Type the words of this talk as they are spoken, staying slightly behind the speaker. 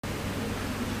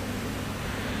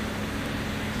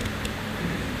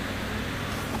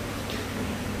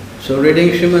So reading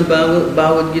Srimad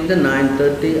Bhagavad Gita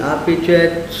 9:30,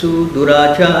 apichet su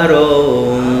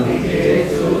duracharo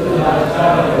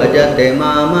bhajate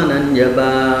mam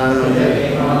ananyaba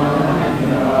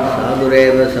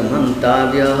sadureva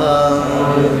samantavyaha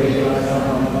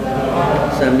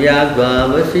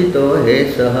samyagvavasito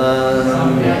hesaha.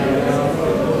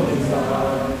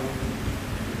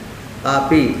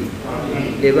 Api,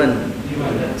 even,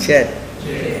 chet,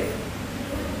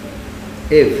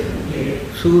 if,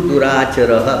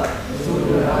 suduracharaha,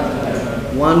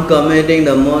 one committing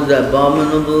the most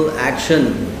abominable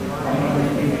action,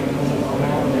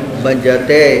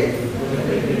 bhajate,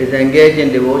 is engaged in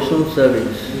devotional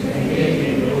service,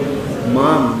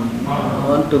 mam,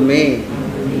 unto me,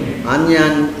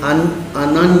 ananya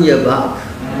bhak,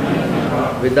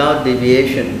 without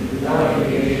deviation,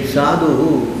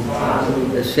 sadhuhu,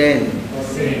 the same,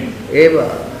 eva,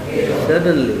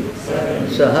 certainly,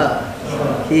 saha,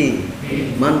 he,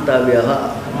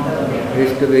 mantavyaha,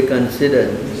 is to be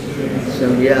considered,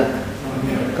 samyak,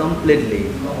 completely,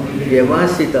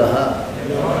 vyavasitaha,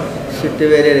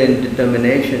 situated in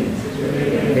determination,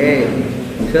 he,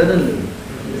 certainly,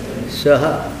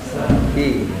 saha,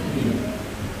 he.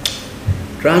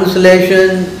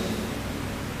 Translation: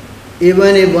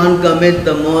 even if one commits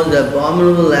the most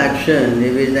abominable action,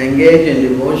 if he is engaged in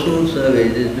devotional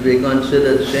service, is to be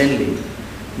considered saintly,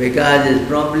 because he is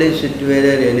properly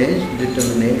situated in his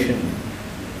determination.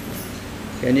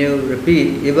 Can you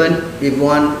repeat? Even if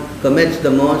one commits the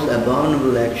most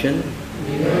abominable action,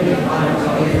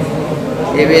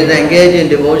 if he is engaged in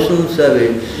devotional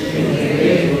service,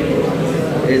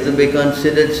 is to be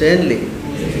considered saintly,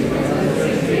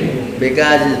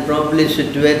 because he is properly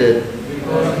situated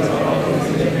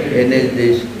in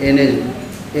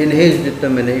his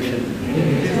determination.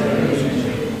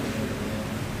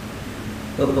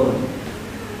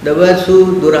 The word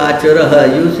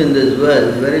suduracharaha used in this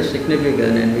verse is very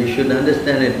significant and we should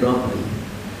understand it properly.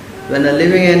 When a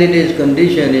living entity is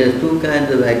conditioned, he has two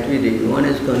kinds of activity. One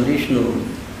is conditional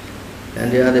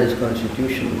and the other is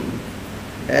constitutional.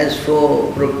 As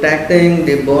for protecting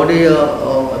the body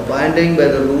or abiding by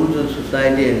the rules of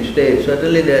society and state,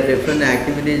 certainly there are different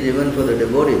activities even for the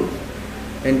devotees.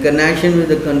 In connection with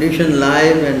the conditioned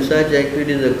life, and such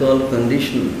activities are called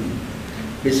conditional.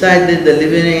 Besides this, the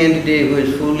living entity who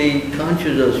is fully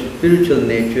conscious of spiritual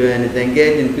nature and is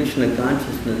engaged in Krishna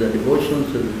consciousness or devotional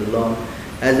service to the Lord,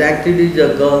 as activities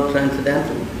are called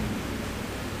transcendental.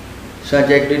 Such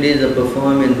activities are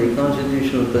performed in the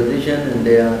constitutional position and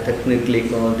they are technically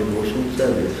called devotional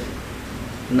service.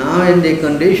 Now in the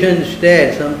conditioned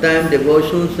state, sometimes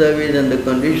devotional service and the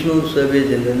conditional service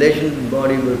in relation to the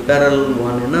body will parallel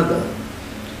one another.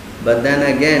 But then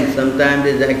again, sometimes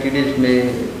these activities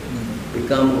may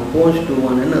become opposed to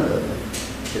one another.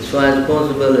 As far as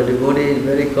possible, a devotee is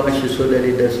very cautious so that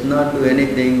he does not do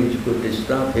anything which could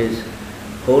disrupt his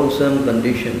wholesome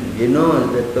condition. He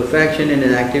knows that perfection in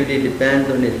his activity depends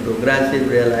on his progressive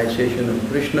realization of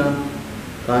Krishna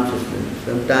consciousness.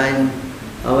 Sometimes,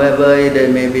 however,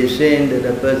 it may be seen that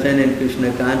a person in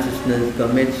Krishna consciousness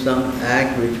commits some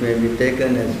act which may be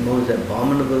taken as most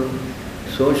abominable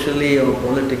socially or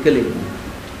politically.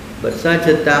 But such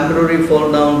a temporary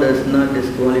fall down does not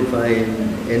disqualify him.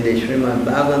 In the Srimad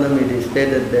Bhagavatam it is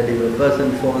stated that if a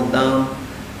person falls down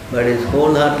but is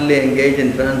wholeheartedly engaged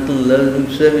in transcendental loving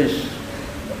service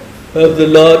of the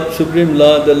Lord, Supreme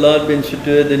Lord, the Lord being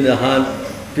situated in the heart,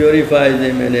 purifies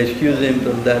him and excuses him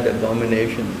from that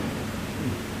abomination.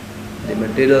 The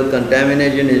material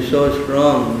contamination is so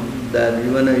strong that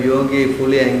even a yogi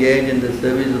fully engaged in the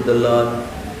service of the Lord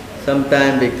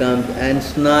sometimes becomes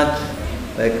ensnared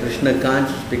by Krishna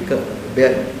consciousness.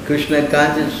 Krishna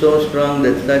consciousness is so strong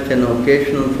that such an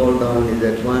occasional fall down is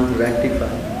at once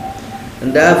rectified.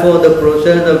 And therefore the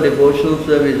process of devotional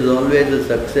service is always a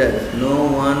success. No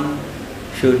one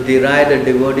should deride a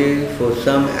devotee for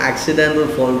some accidental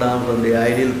fall down from the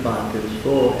ideal path.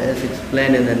 So, as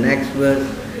explained in the next verse,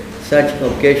 such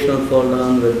occasional fall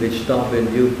down will be stopped in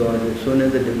due course as soon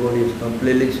as the devotee is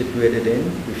completely situated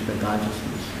in Krishna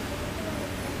consciousness.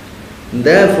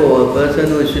 Therefore, a person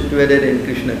who is situated in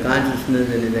Krishna consciousness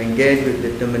and is engaged with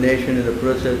determination in the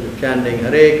process of chanting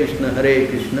Hare Krishna,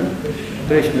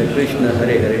 Krishna Krishna,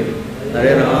 Hare Hare,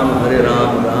 Hare Rama,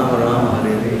 Rama Rama,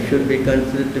 Hare Hare, should be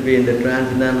considered to be in the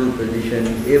transcendental position,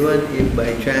 even if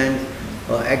by chance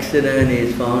or accident he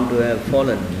is found to have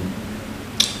fallen.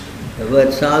 The word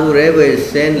sadhureva is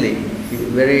saintly,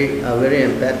 are very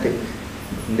emphatic.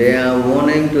 They are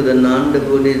warning to the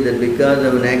non-devotees that because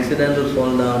of an accidental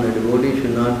fall down, a devotee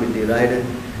should not be derided.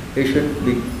 He should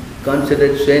be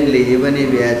considered saintly even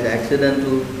if he has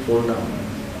accidental fall down.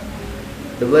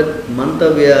 The word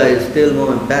mantavya is still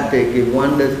more emphatic. If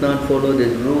one does not follow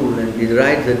this rule and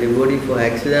degrades the devotee for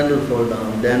accidental fall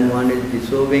down, then one is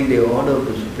disobeying the order of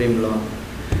the Supreme Lord.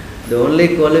 The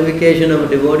only qualification of a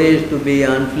devotee is to be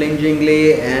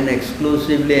unflinchingly and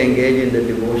exclusively engaged in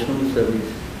the devotional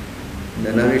service. In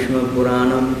the Narishma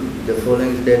Puranam, the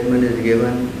following statement is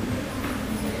given.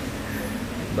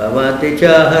 Bhavati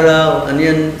chahara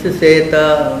anyancha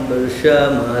seta varsha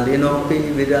malinopi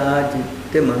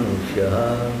virajite manusya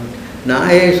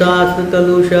nae sastra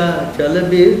kalusha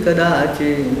chalabir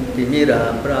kadachi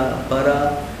timira para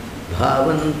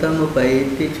bhavantam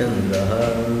paiti chandra.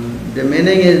 The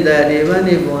meaning is that even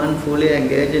if one fully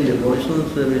engaged in devotional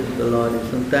service to the Lord is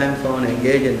sometimes found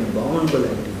engaged in abominable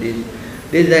activities,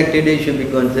 these activities should be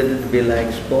considered to be like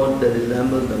sport that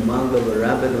resembles the mark of a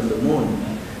rabbit on the moon.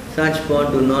 Such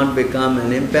sport do not become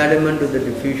an impediment to the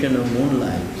diffusion of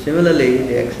moonlight. Similarly,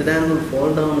 the accidental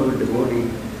fall down of a devotee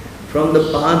from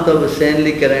the path of a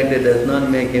saintly character does not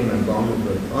make him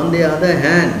abominable. On the other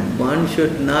hand, one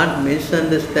should not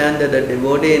misunderstand that a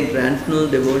devotee in transcendental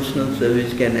devotional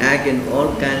service can act in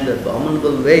all kinds of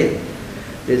abominable ways.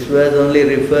 This verse only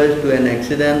refers to an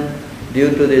accident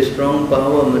due to the strong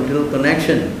power of material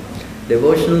connection.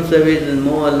 Devotional service is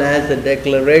more or less a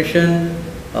declaration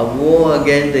of war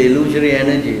against the illusory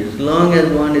energy. As long as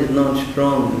one is not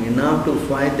strong enough to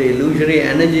fight the illusory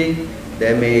energy,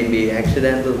 there may be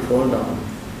accidental fall down.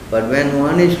 But when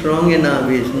one is strong enough,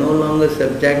 he is no longer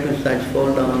subject to such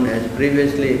fall down as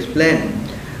previously explained.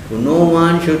 No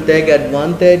one should take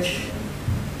advantage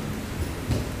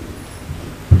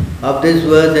of this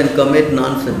verse and commit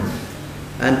nonsense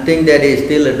and think that he is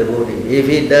still a devotee. If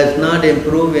he does not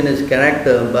improve in his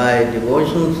character by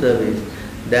devotional service,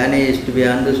 then he is to be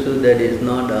understood that he is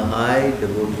not a high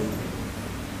devotee.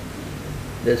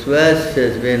 This verse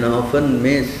has been often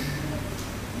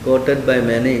misquoted by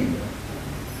many.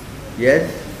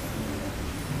 Yes?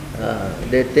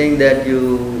 They think that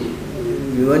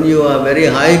even you are very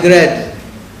high grade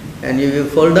and you will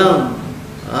fall down.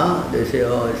 They say,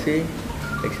 oh, see,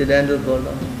 accidental fall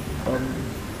down.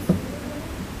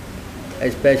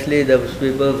 Especially those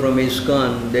people from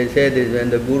ISKCON, they say this,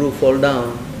 when the Guru fall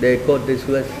down, they quote this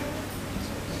verse.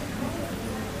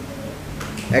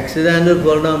 Accidental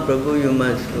fall down, Prabhu, you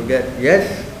must forget.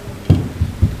 Yes?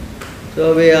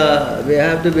 So we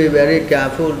have to be very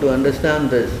careful to understand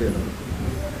this,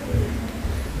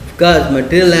 Because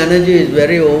material energy is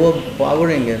very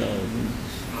overpowering,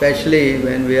 Especially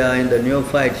when we are in the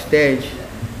neophyte stage,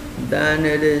 then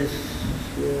it is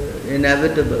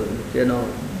inevitable,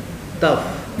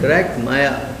 tough, correct?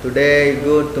 Maya, today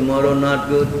good, tomorrow not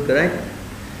good, correct?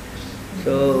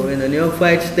 So in the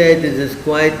neophyte stage, this is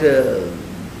quite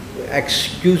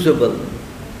excusable.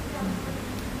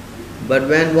 But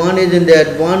when one is in the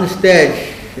advanced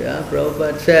stage,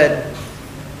 Prabhupada said,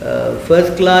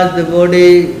 first class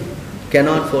devotee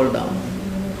cannot fall down.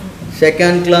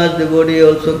 Second class devotee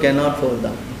also cannot fall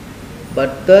down.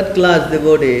 But third class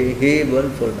devotee, he will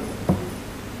fall down.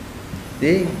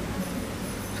 See?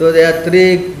 So there are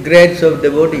 3 grades of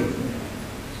devotee.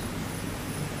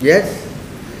 Yes?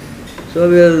 So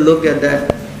we will look at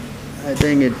that. I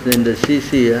think it's in the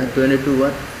CC, 22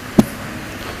 what?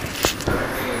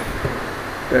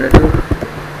 22?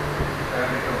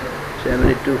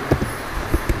 72.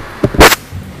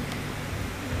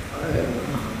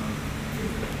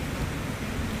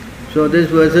 So these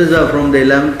verses are from the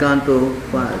 11th canto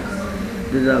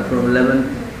 5. These are from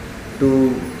 11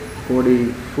 to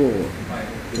 44,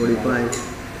 45.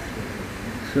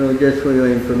 So just for your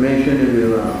information, if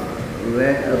you are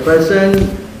aware, a person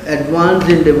advanced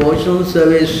in devotional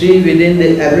service see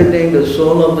within everything the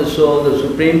soul of the soul, the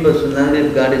Supreme Personality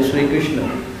of God is Sri Krishna.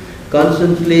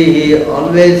 Constantly he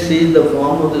always sees the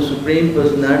form of the Supreme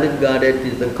Personality of God as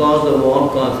is the cause of all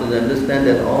causes, understand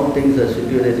that all things are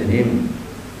situated in him.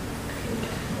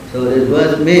 So this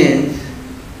verse means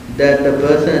that the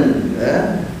person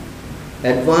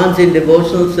advanced in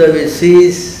devotional service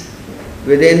sees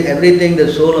within everything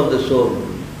the soul of the soul.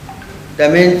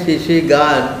 That means you see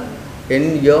God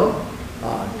in your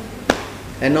heart.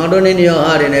 And not only in your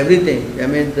heart, in everything. That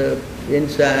means the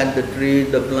inside, the tree,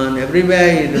 the plant,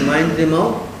 everywhere he reminds him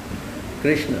of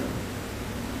Krishna.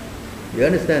 You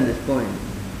understand this point?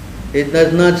 He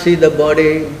does not see the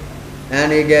body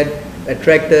and he gets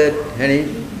attracted and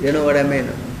he, you know what I mean?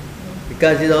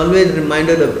 Because he is always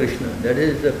reminded of Krishna. That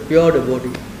is the pure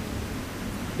devotee.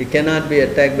 He cannot be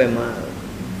attacked by Maya.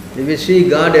 If you see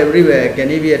God everywhere, can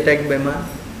he be attacked by Maya?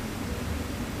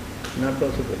 Not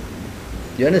possible.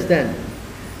 You understand?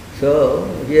 So,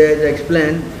 here is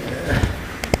explained.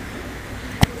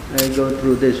 I go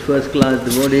through this first class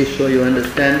devotee so you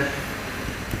understand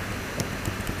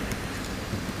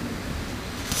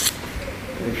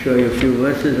show you a few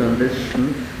verses on this.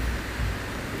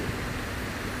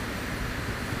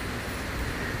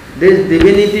 This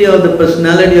divinity or the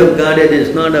personality of Godhead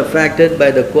is not affected by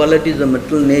the qualities of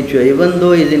material nature, even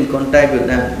though he is in contact with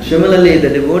them. Similarly, the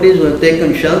devotees who have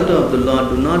taken shelter of the Lord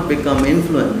do not become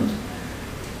influenced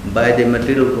by the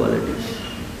material qualities.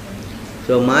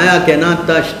 So Maya cannot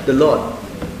touch the Lord.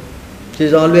 She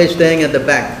is always staying at the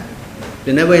back. She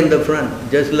is never in the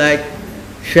front, just like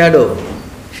shadow.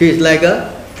 She is like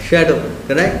a shadow,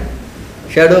 correct?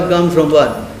 Shadow comes from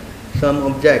what? Some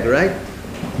object, right?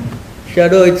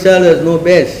 Shadow itself has no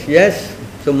base, yes?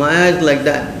 So Maya is like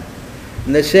that.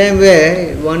 In the same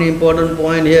way, one important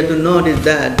point here to note is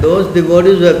that those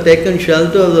devotees who have taken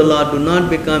shelter of the Lord do not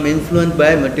become influenced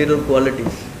by material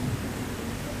qualities.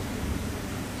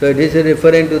 So it is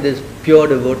referring to these pure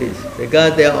devotees.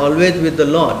 Because they are always with the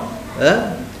Lord,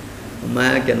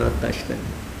 Maya cannot touch them.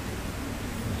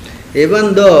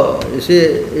 Even though, you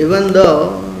see, even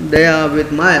though they are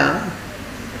with Maya,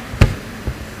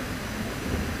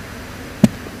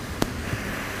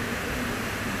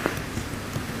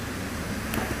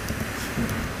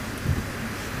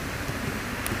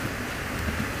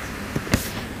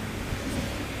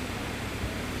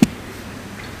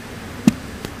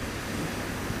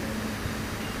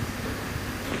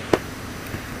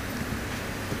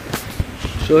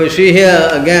 so you see here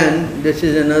again, this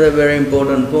is another very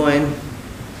important point.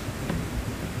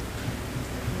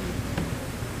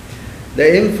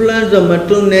 The influence of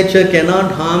material nature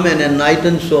cannot harm an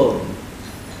enlightened soul.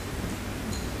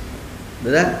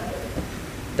 That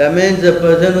means the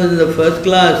person who is in the first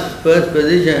class, first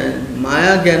position,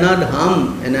 Maya cannot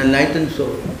harm an enlightened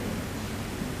soul.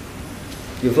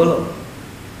 You follow?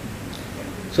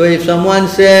 So if someone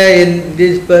say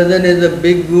this person is a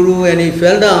big guru and he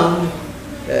fell down,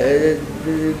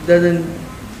 it doesn't,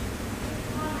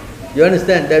 you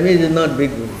understand? That means it's not big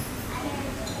guru.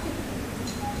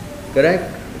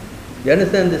 Correct? You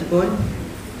understand this point?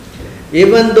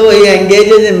 Even though he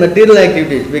engages in material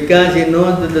activities, because he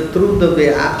knows that the truth of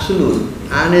the Absolute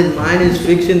and his mind is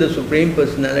fixed in the Supreme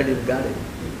Personality of Godhead.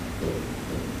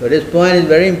 So this point is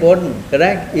very important,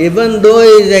 correct? Even though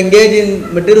he is engaged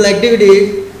in material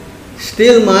activities,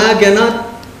 still Maya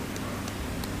cannot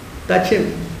touch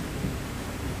him.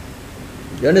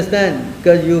 You understand?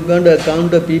 Because you are going to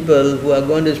encounter people who are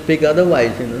going to speak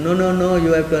otherwise. No,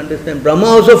 you have to understand. Brahma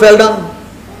also fell down.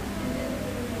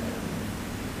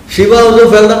 Shiva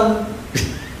also fell down.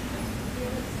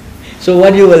 So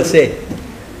what you will say?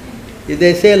 If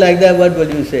they say like that, what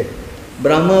will you say?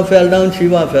 Brahma fell down,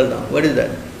 Shiva fell down. What is that?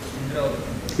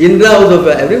 Indra also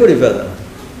fell. Everybody fell down.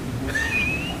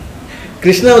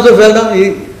 Krishna also fell down.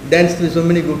 He danced with so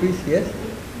many gopis. Yes.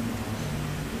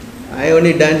 I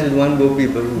only danced with one gopi,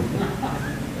 Prabhu.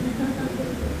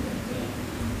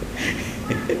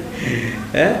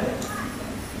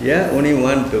 Yeah, only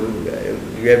one, Prabhu.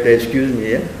 You have to excuse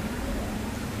me, yeah?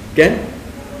 Can?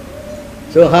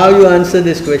 So how you answer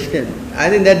this question? I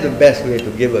think that's the best way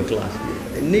to give a class.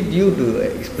 I need you to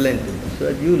explain to me so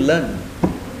that you learn.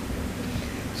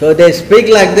 So they speak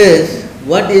like this.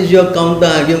 What is your counter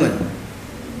argument?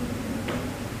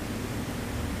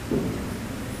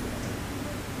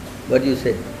 What do you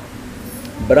say?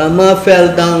 Brahma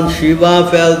fell down, Shiva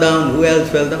fell down, who else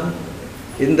fell down?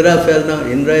 Indra fell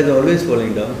down. Indra is always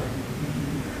falling down.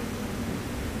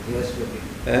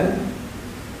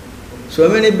 So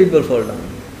many people fall down.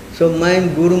 So my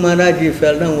Guru Maharaj, he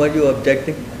fell down, what are you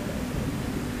objecting?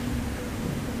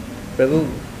 Prabhu?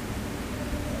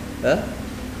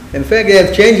 In fact, they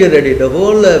have changed already. The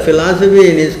whole philosophy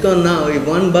in ISKCON now, if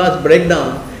one bus breaks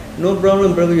down, no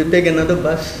problem, Prabhu, you take another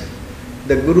bus.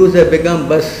 The Gurus have become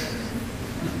bus.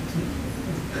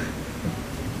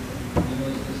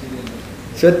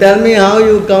 So tell me how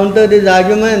you counter this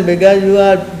argument, because you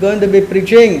are going to be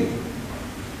preaching.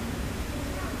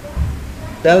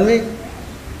 Tell me.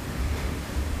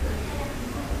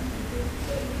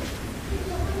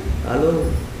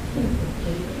 Hello?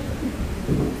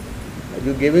 Are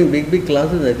you giving big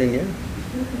classes, I think, yeah?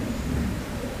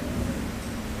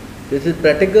 This is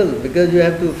practical, because you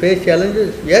have to face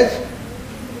challenges, yes?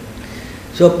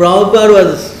 So Prabhupada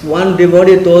was, one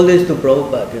devotee told this to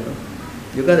Prabhupada,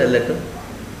 You got a letter?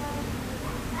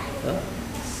 Huh?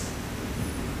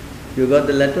 You got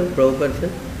the letter, Prabhupada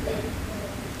said?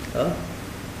 Huh?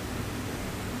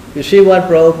 You see what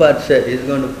Prabhupada said, he's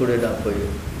going to put it up for you.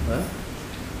 Huh?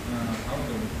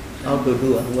 How to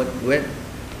do? What? When?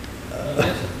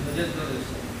 Just do this.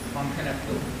 Function F2.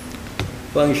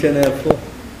 Function F4.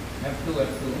 F2.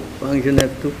 Function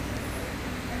F2.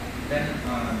 Then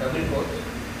double quote.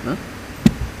 Huh?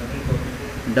 Double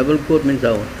quote. Double quote means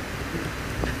how?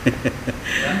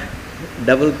 Yeah?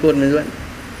 Double quote means what?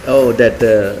 Oh, that,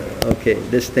 okay,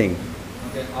 this thing.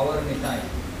 Okay, our Nitai.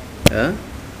 Huh?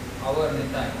 Our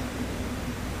Nitai.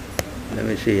 Let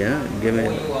me see, huh? Give me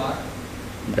O-U-R.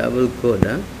 double quote,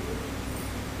 huh?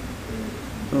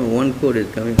 Oh, one quote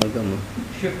is coming, how come?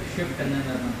 Shift and then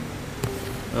another.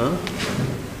 Huh?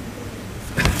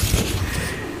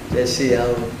 Let's see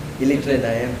how illiterate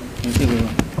I am.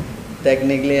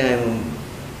 Technically, I am.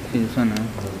 This one,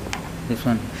 this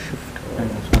one, shift and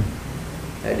this one.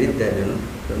 I did that,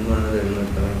 Someone another is not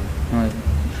coming. No,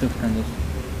 shift and this.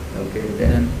 Okay,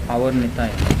 Then our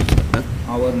Nitai. Huh?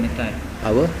 Our Nitai.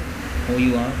 Our?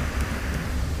 O-U-R.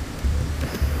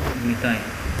 Nitai.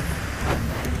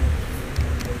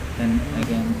 Then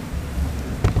again.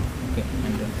 Okay,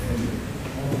 and then.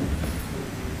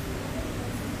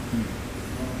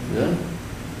 Yeah?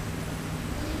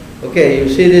 Okay, you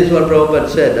see this is what Prabhupada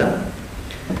said, huh?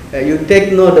 You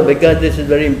take note because this is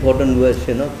very important verse,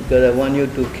 because I want you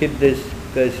to keep this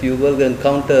because you will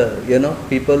encounter,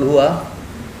 people who are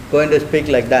going to speak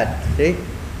like that, see?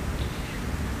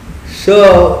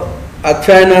 So,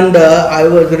 Akshayananda, I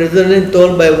was recently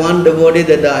told by one devotee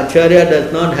that the Acharya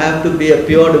does not have to be a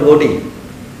pure devotee.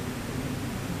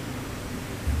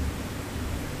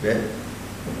 Yeah.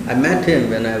 I met him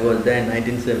when I was there in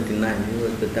 1979. He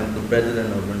was the temple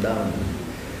president of Vrindavan.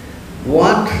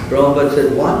 What? Prabhupada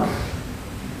said, what?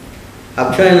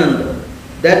 Akshayananda,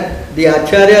 that the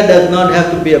Acharya does not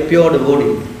have to be a pure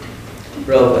devotee.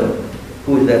 Prabhupada,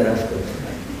 who is that rascal?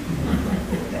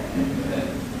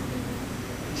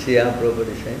 See how Prabhupada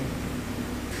is saying?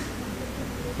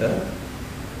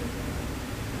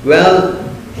 Well,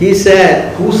 he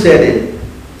said, who said it?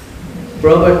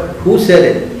 Prabhupada, who said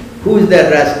it? Who is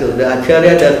that rascal? The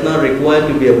Acharya does not require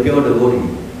to be a pure devotee.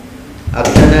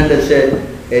 Akshayananda said,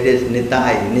 it is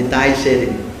Nitai. Nitai said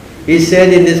it. He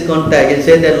said in this context, he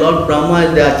said that Lord Brahma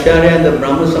is the Acharya in the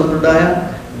Brahma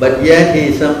Sampradaya, but yet he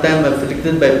is sometimes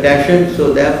afflicted by passion,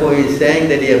 so therefore he is saying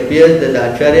that he appears that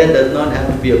the Acharya does not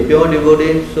have to be a pure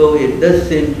devotee, so it does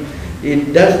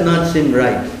not seem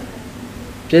right.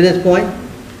 See this point?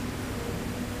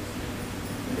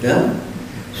 Yeah?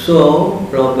 So,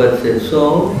 Prabhupada said,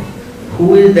 so,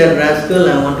 who is that rascal?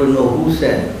 I want to know who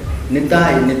said.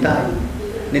 Nitai.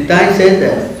 Nitai said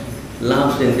that,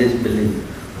 laughs in disbelief.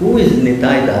 Who is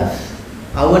Nitai Das?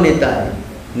 Our Nitai.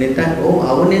 Nitai, oh,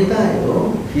 our Nitai.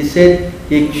 Oh, he said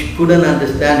he couldn't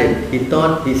understand it. He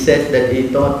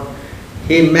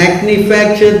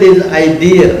manufactured this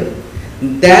idea.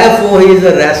 Therefore, he is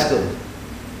a rascal.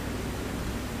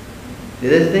 See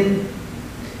this thing?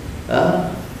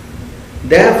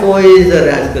 Therefore, he is a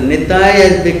rascal. Nitai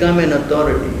has become an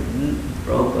authority.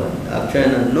 Prabhupada,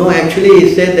 Akshayananda. No, actually,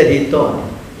 he said that he thought.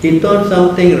 He thought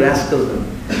something rascaldom.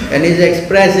 And he is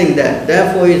expressing that.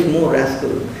 Therefore, he is more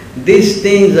rascal. These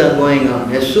things are going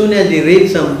on. As soon as he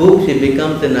reads some books, he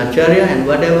becomes an Acharya, and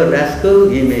whatever rascal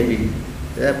he may be.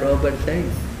 That's what Prabhupada is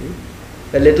saying.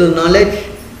 See? A little knowledge,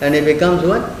 and he becomes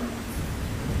what?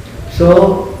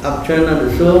 So,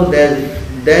 Akshayananda, so there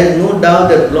is no doubt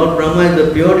that Lord Brahma is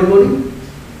the pure devotee.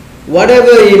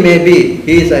 Whatever he may be,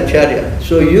 he is Acharya.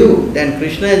 So then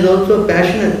Krishna is also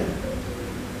passionate.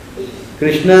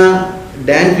 Krishna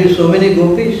danced with so many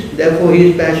gopis, therefore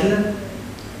he is passionate.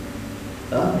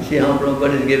 See how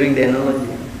Prabhupada is giving the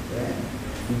analogy.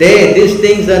 These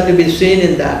things are to be seen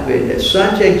in that way. That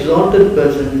such exalted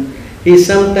person, he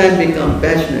sometimes becomes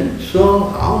passionate. So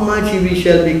how much we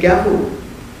shall be careful?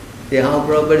 See how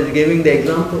Prabhupada is giving the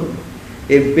example.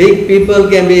 If big people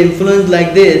can be influenced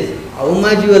like this, how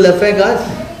much will affect us?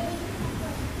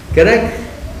 Correct?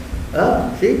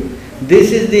 See,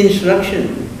 this is the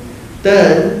instruction.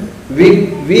 Third,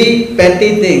 we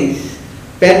petty things,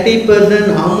 petty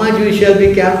person, how much we shall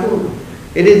be careful.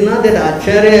 It is not that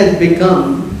Acharya has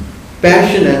become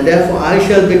passionate, therefore I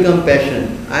shall become passionate.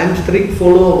 I am strict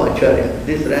follower of Acharya.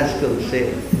 This rascal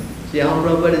says. See how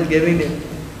Prabhupada is giving it.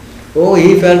 Oh,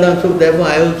 he fell down, so therefore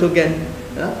I also can.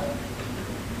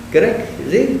 Correct?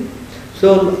 See?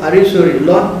 So, Arisuri,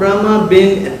 Lord Brahma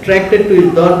being attracted to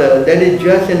his daughter, that is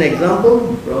just an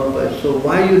example, Prabhupada. So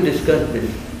why you discuss this?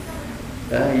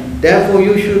 Therefore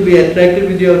you should be attracted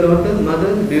with your daughter,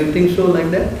 mother. Do you think so like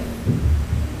that?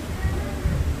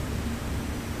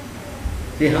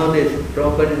 See how this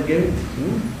Prabhupada is giving?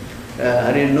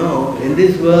 No, in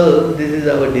this world, this is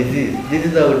our disease. This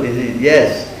is our disease.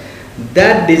 Yes.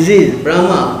 That disease,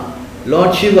 Brahma,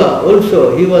 Lord Shiva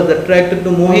also, he was attracted to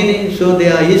Mohini, so they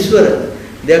are Iswaras.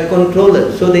 They are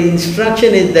controllers. So the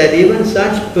instruction is that even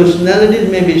such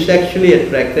personalities may be sexually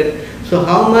attracted. So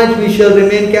how much we shall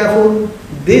remain careful?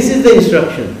 This is the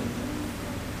instruction.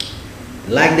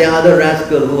 Like the other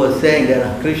rascal who was saying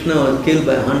that Krishna was killed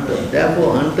by a hunter.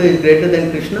 Therefore, hunter is greater than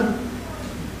Krishna.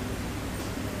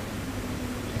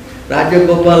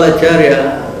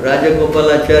 Rajagopalacharya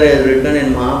has written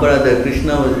in Mahabharata that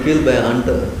Krishna was killed by a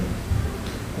hunter.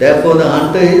 Therefore, the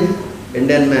hunter is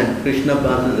Indian man. Krishna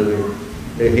passes away.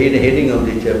 The heading of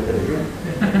the chapter.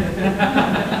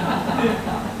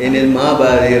 In his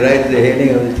Mahabharata, he writes the heading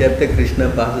of the chapter, Krishna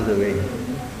passes away.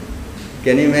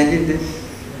 Can you imagine this?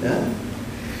 Yeah?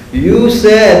 You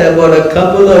said about a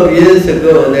couple of years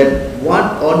ago that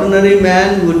what ordinary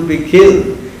man would be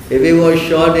killed if he was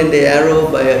shot in the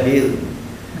arrow by a heel.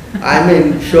 I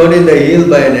mean, shot in the heel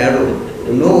by an arrow.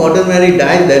 No ordinary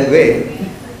dies that way.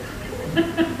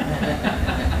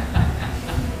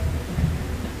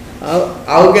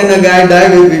 How can a guy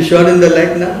die if he's shot in the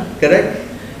leg now? Correct?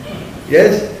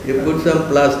 Yes? You put some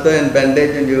plaster and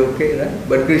bandage and you're okay, right?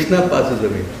 But Krishna passes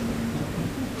away.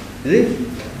 Is it?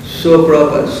 So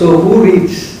proper. So who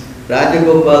reads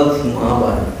Rajagopal's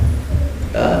Mahabharata?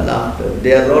 Laughter.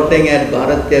 They are rotting at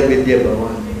Bharatya Vidya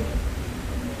Bhavan.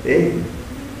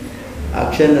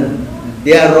 Akshan.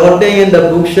 They are rotting in the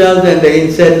bookshelves and the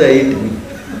insects are eating.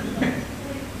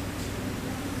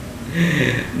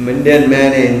 Indian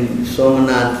man in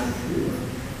Somanath.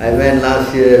 I went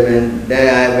last year when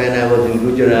I was in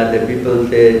Gujarat, the people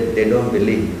said they don't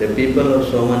believe. The people of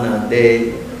Somanath,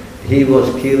 he was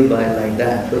killed by like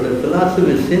that. So the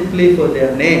philosophy is simply for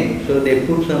their name. So they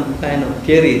put some kind of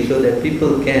theory so that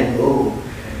people can,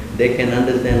 they can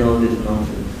understand all this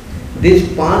nonsense. This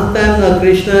pastime of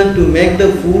Krishna to make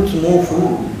the fools more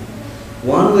fool.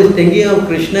 One who is thinking of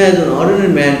Krishna as an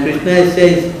ordinary man, Krishna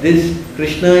says this,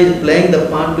 Krishna is playing the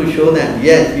part to show them,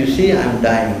 yes, you see, I am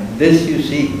dying. This you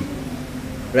see.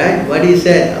 Right? What he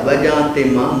said, Avajanti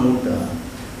ma Muddha.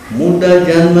 Muddha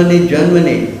janmani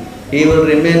janmani. He will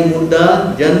remain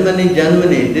Muddha janmani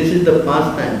janmani. This is the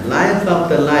pastime. Life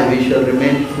after life, we shall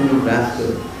remain fool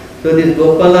rascal. So this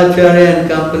Gopalacharya and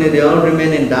company, they all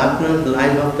remain in darkness,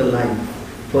 life after life.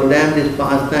 For them, this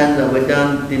pastime,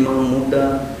 Avajanti ma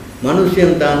Muddha.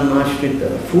 Manusyam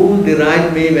Dhanmashrita. Fools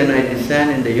deride me when I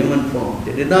descend in the human form.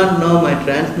 They did not know my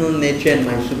transcendental nature and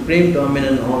my supreme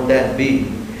dominant all that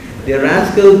being. The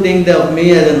rascal think of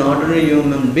me as an ordinary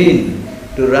human being.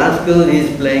 To rascal he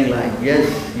is playing like, yes,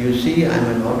 you see I am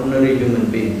an ordinary human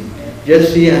being.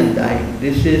 Just see I am dying.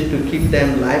 This is to keep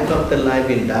them life after life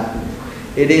in darkness.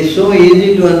 It is so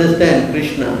easy to understand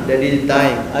Krishna that he is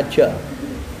dying. Acha.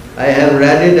 I have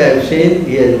read it, I have seen,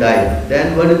 he has died.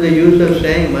 Then what is the use of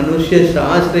saying, Manusya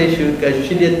sahasreshu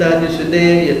kashidyata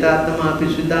disudaya yatatama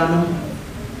apisudhanam?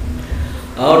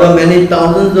 Out of many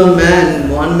thousands of men,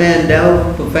 one may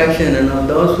endeavor perfection, and of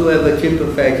those who have achieved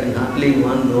perfection, hardly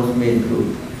one knows me in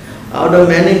truth. Out of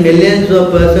many millions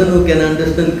of persons who can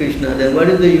understand Krishna, then what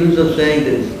is the use of saying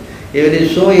this? If it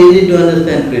is so easy to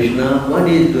understand Krishna, what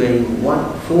he is doing,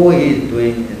 what for he is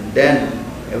doing, then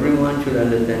everyone should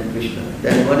understand Krishna.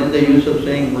 Then what is the use of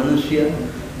saying Manusya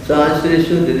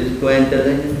Sahasreshu? There is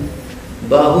co-intelligence.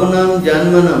 Bahunam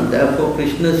Janmanam. Therefore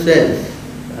Krishna says,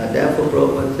 therefore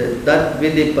Prabhupada says, Tat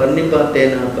Vidhi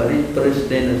Parnipatena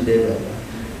Pariparistena Seva.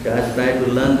 Just try to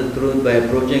learn the truth by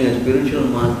approaching a spiritual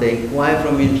master, inquire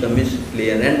from him submissively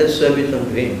and render service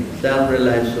unto him.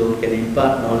 Self-realized soul can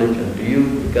impart knowledge unto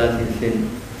you because he is in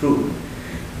truth.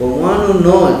 For one who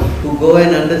knows, who go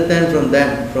and understand from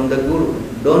them, from the Guru,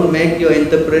 don't make your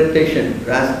interpretation,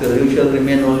 rascal, you shall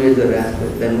remain always a rascal.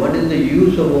 Then what is the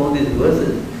use of all these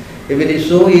verses? If it is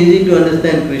so easy to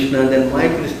understand Krishna, then why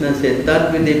Krishna said,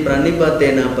 Tat vidhi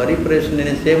pranipatena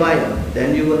pariprasnena sevaya?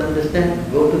 Then you will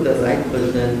understand. Go to the right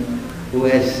person who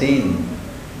has seen.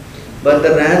 But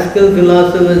the rascal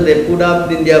philosophers, they put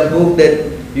up in their book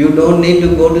that you don't need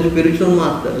to go to spiritual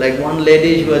master. Like one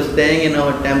lady, she was staying in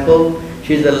our temple.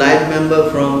 She is a life member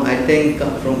from, I think,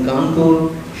 from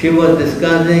Kanpur. She was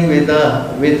discussing with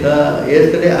her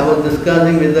yesterday. I was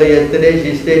discussing with her yesterday.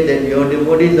 She said that your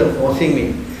devotees are forcing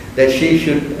me that she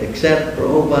should accept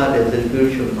Prabhupada as a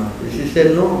spiritual master. She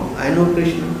said, no, I know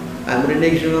Krishna. I am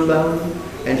reading Srimad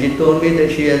Bhagavatam. And she told me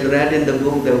that she has read in the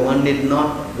book that one need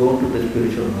not go to the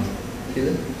spiritual master. See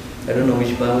that? I don't know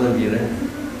which Bhagavatam you read.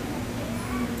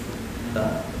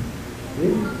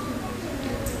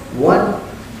 What?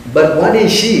 But what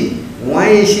is she? Why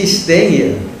is she staying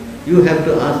here? You have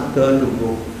to ask her to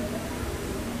go.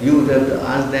 You have to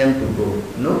ask them to go.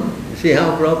 No? See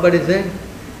how Prabhupada is saying?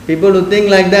 People who think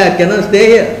like that cannot stay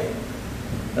here.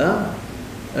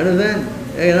 Understand?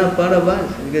 They are not part of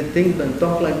us. You can think and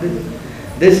talk like this.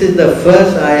 This is the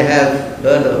first I have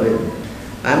heard of it.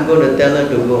 I am going to tell her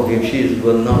to go if she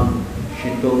will not. She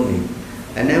told me.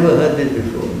 I never heard this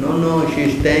before. No, she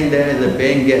is staying there as a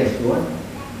paying guest. What?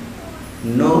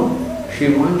 No,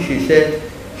 she said,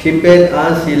 she paid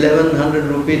us 1100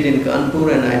 rupees in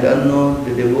Kanpur and I don't know,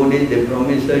 the devotees, they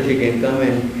promised her she can come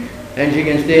and she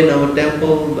can stay in our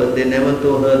temple, but they never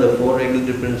told her the four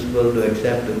regulatory principle to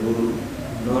accept the Guru.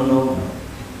 No,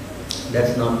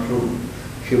 that's not true.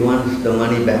 She wants the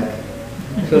money back.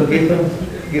 So give her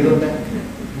back.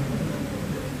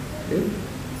 See?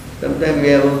 Sometimes we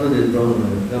have also this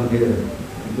problem, come here,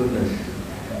 goodness.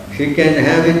 She can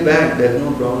have it back, there's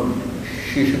no problem.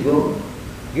 She should go,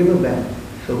 give her back.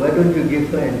 So why don't you give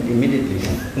her and immediately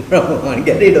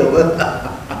get it over?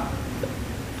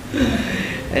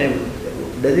 And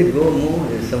does it go more?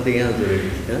 There's something else already.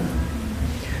 Huh?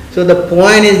 So the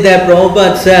point is that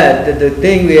Prabhupada said that the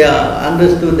thing we are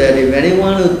understood that if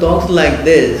anyone who talks like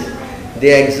this, the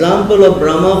example of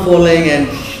Brahma falling and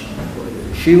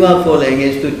Shiva falling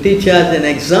is to teach us an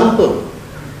example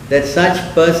that such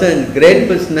persons, great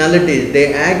personalities,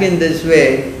 they act in this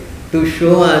way to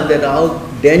show us that how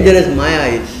dangerous Maya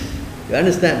is. You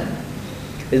understand?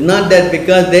 It's not that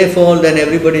because they fall then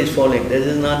everybody is falling. This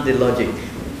is not the logic.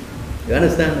 You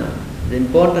understand? It's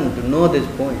important to know this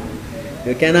point.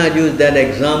 You cannot use that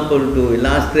example to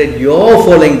illustrate your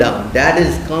falling down. That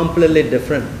is completely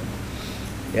different.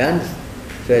 You understand?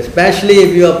 So especially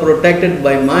if you are protected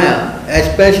by Maya,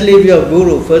 especially if you are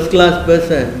Guru, first class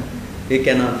person, he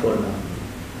cannot fall down.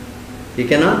 He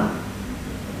cannot.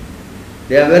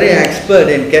 They are very expert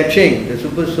in catching the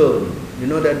super soul. You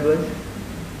know that word?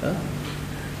 Huh?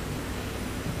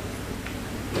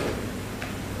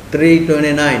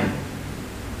 329.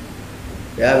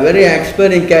 They are very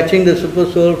expert in catching the super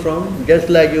soul from, just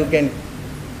like you can,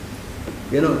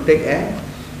 take air.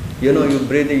 You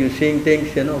breathe, you seeing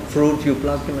things, fruits you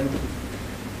pluck.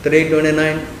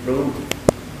 329, Prabhu.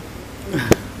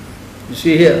 You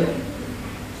see here.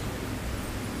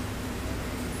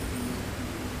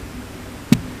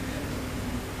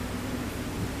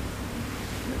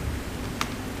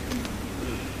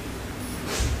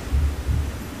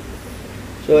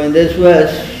 So in this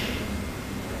verse,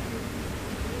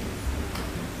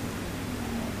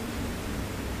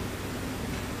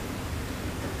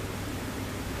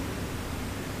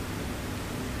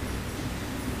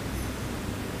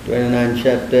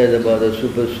 chapters about the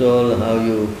super soul, how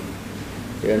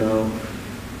if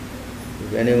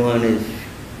anyone is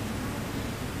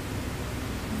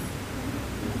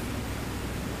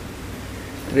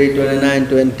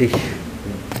 (329:20).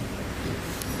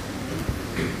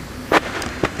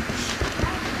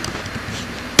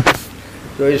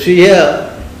 So you see here,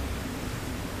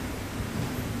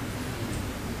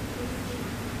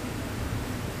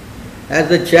 as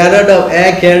the chariot of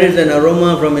air carries an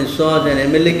aroma from its source and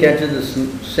immediately catches the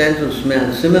sense of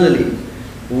smell, similarly,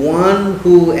 one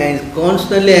who is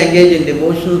constantly engaged in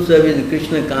devotional service in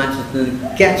Krishna consciousness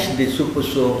catch the super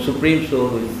soul, supreme soul,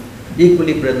 who is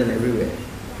equally present everywhere.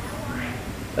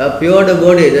 A pure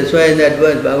devotee, that's why in that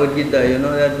verse, Bhagavad Gita, you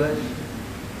know that verse?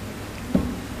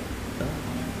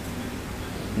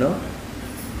 No?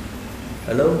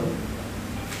 Hello?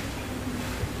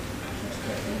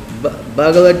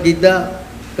 Bhagavad Gita,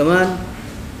 come on.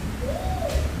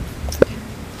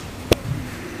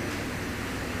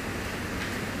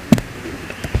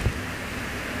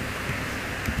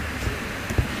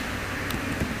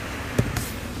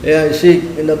 Yeah, you see,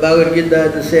 in the Bhagavad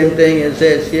Gita, the same thing it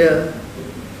says here.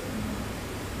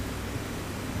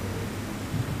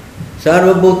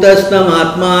 Sarvabhutastam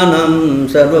atmanam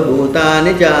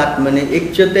sarvabhutani chatmani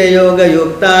ikshate yoga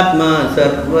yuktatma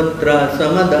sarvatra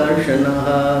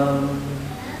samadarshanaha.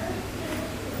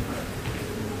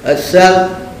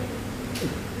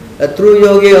 A true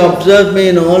yogi observes me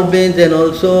in all beings and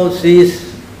also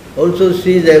sees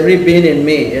every being in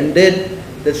me. Indeed,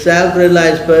 the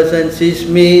self-realized person sees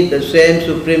me, the same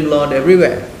Supreme Lord,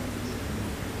 everywhere.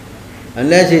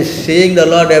 Unless he is seeing the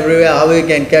Lord everywhere, how he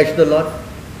can catch the Lord?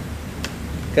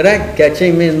 Correct?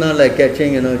 Catching means not like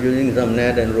catching, using some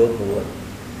net and rope or what.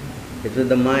 It's with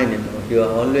the mind, You are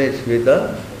always with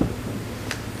the...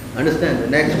 Understand? The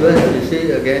next verse, you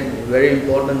see, again, very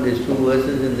important, these two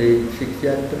verses in the 6th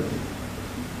chapter.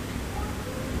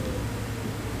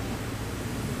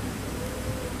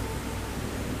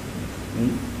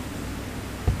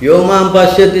 Yo mam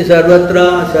pashyati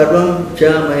sarvatra sarvam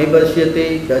cha mahi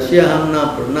pashyati tasya ham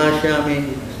na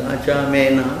pranashyami sacha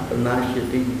me na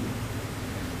pranashyati.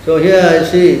 So here I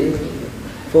see,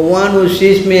 for one who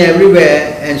sees me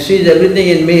everywhere and sees everything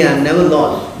in me, I am never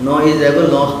lost, nor is ever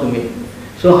lost to me.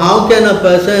 So how can a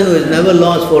person who is never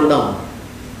lost fall down?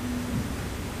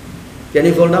 Can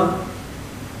he fall down?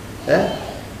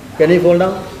 Can he fall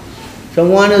down?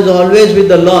 Someone who is always with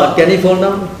the Lord, can he fall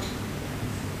down?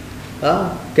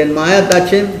 Can Maya touch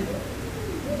him?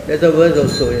 There's a verse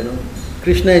also,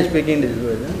 Krishna is speaking this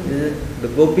verse. The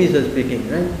gopis are speaking,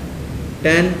 right?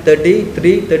 10,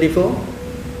 33, 34.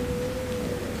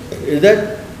 Is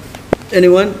that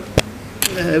anyone?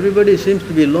 Everybody seems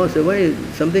to be lost. Why is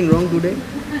something wrong today?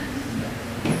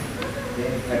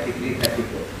 33,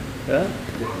 34.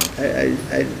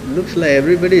 I looks like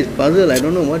everybody is puzzled. I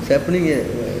don't know what's happening here.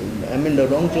 I'm in the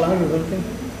wrong class or something.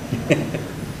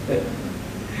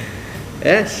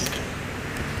 Yes.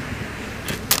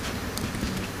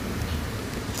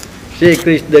 See,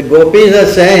 Krishna, the gopis are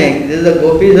saying, the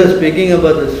gopis are speaking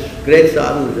about the great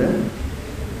sadhus.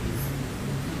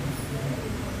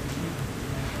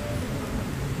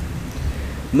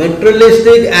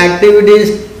 Materialistic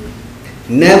activities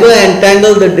never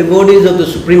entangle the devotees of the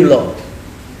Supreme Lord.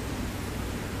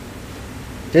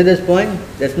 See this point?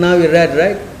 Just now we read,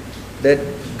 right? That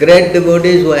great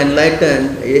devotees who are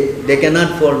enlightened, they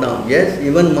cannot fall down. Yes?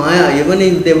 Even Maya, even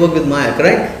if they work with Maya,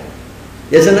 correct?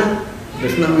 Yes or no?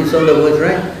 Just now we saw the words,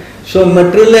 right? So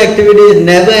material activities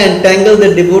never entangle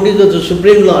the devotees of the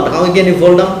Supreme Lord. How can he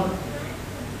fall down?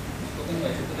 Spoken by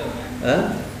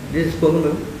Sukadeva. This is spoken by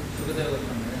Sukadeva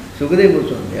Goswami. Sukadeva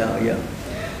Goswami, yeah.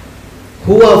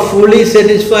 Who are fully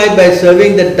satisfied by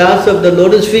serving the dust of the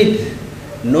lotus feet,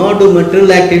 nor do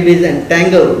material activities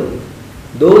entangle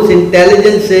those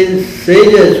intelligent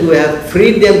sages who have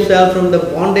freed themselves from the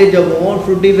bondage of all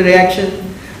fruitive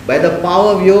reaction by the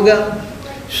power of yoga.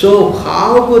 So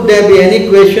how could there be any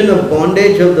question of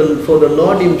bondage for the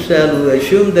Lord himself, who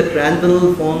assumed the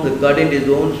transcendental form according to his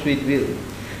own sweet will?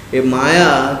 If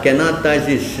Maya cannot touch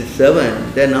his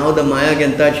servant, then how the Maya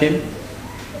can touch him?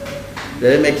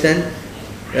 Does it make sense?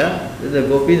 Yeah? The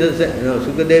gopis are saying,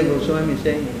 Sukadeva Goswami is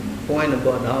saying a point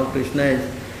about how Krishna is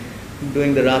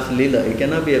doing the Rasa Leela. He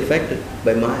cannot be affected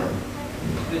by Maya.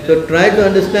 So try to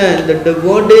understand that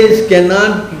devotees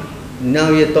cannot,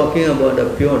 now we are talking about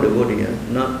a pure devotee,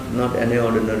 not any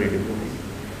ordinary devotee.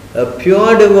 A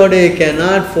pure devotee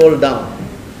cannot fall down.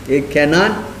 It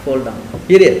cannot fall down.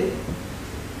 Period.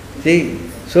 See,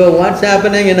 so what's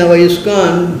happening in our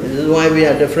ISKCON, this is why we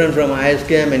are different from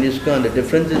ISKM and ISKCON. The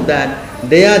difference is that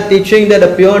they are teaching that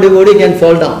a pure devotee can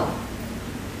fall down.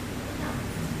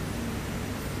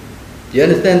 Do you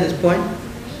understand this point?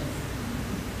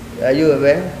 Are you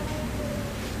aware?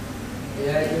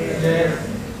 Yes.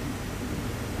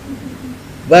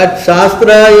 But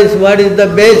Shastra is what is the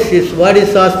base, what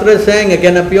is Shastra saying?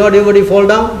 Can a pure devotee fall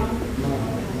down?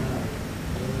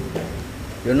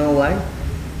 You know why?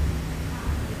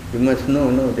 You must know,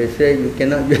 no, they say you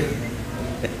cannot be.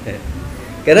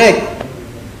 Correct?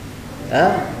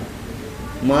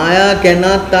 Maya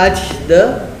cannot touch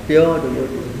the pure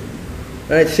devotee.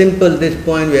 Right, simple, this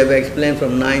point we have explained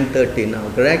from 9:30 now,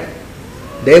 correct?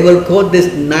 They will quote this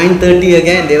 9:30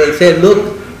 again, they will say,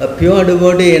 look, a pure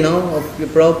devotee,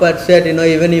 Prabhupada said,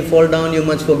 even if you fall down, you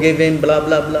must forgive him, blah,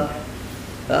 blah, blah.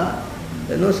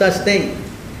 There is no such thing.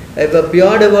 If a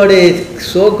pure devotee,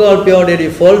 so-called pure devotee,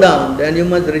 fall down, then you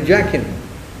must reject him.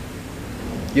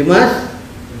 You must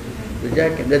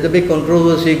reject him. There's a big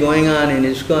controversy going on in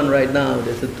ISKCON right now.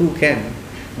 There's a two camp.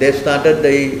 They started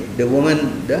the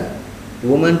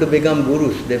woman to become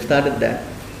gurus. They started that.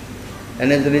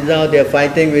 And as a result, they are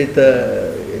fighting with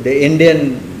the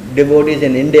Indian devotees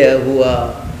in India who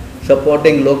are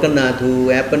supporting Lokanath, who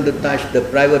happened to touch the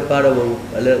private part of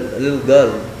a little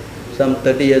girl some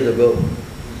 30 years ago.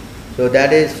 So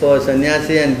that is for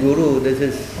sannyasi and guru, this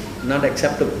is not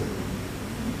acceptable.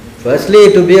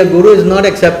 Firstly, to be a guru is not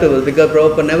acceptable because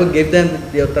Prabhupada never gave them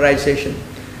the authorization.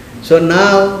 So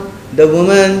now the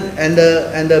woman and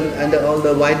all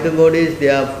the white devotees, they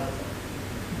are,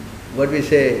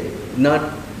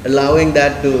 not allowing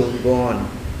that to go on.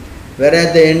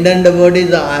 Whereas the Indian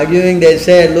devotees are arguing, they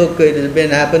say, look, it has been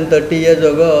happened 30 years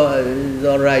ago, it's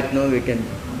all right, we can.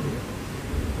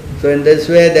 So in this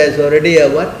way, there's already a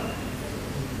what?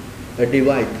 A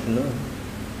divide,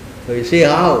 So you see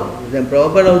how? Then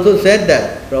Prabhupada also said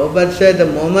that. Prabhupada said the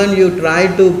moment you try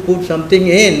to put something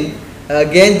in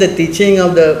against the teaching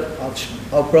of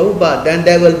Prabhupada, then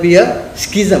there will be a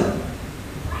schism.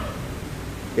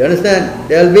 You understand?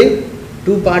 There will be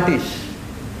two parties.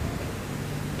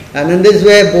 And in this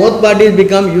way, both parties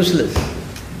become useless.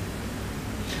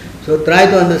 So try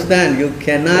to understand, you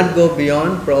cannot go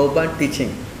beyond Prabhupada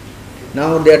teaching.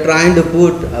 Now they are trying to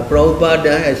put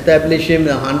Prabhupada, establish him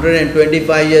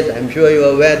 125 years. I'm sure you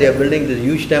are aware they are building this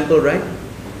huge temple, right?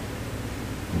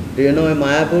 Do you know in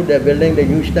Mayapur they are building the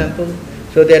huge temple?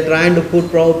 So they are trying to put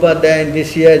Prabhupada there, and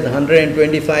this year is the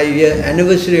 125-year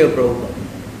anniversary of Prabhupada.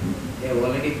 They have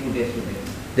already put yesterday.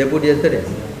 They put yesterday?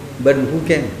 But who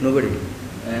came? Nobody.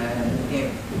 Who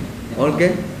came? All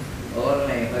came? All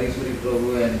like Harisuri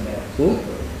Prabhu and Who?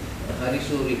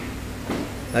 Harisuri.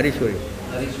 Harishwari.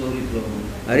 Harisuri Prabhu.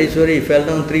 Harishwari fell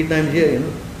down 3 times here,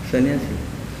 sannyasi.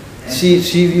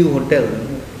 Sea View Hotel.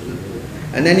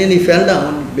 And then he fell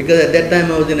down, because at that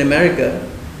time I was in America,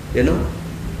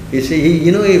 You see,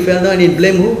 he fell down, he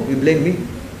blamed who? He blamed me.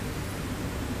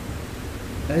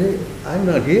 I said, I'm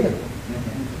not here.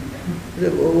 He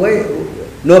said, why?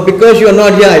 No, because you are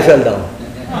not here, I fell down.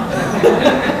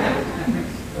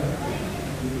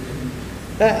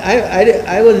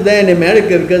 I was there in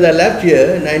America because I left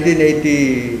here in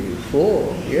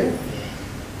 1984, yeah.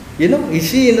 You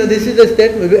see, this is the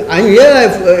statement. I'm here,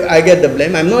 I get the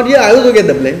blame. I'm not here, I also get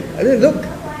the blame. I said, look,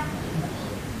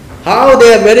 how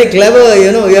they are very clever,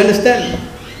 you understand?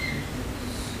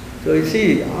 So you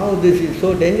see how this is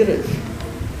so dangerous.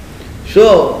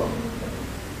 So,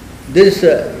 this,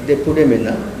 they put him in,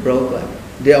 Prabhupada.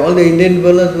 All the Indian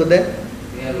fellows were there?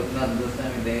 Yeah, Loknath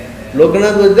Goswami there.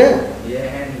 Loknath was there?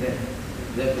 Yeah, and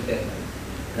Jayapatak.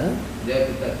 Huh?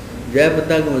 Jayapatak.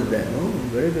 Jayapatak was there. Oh,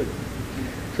 very good.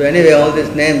 So anyway, all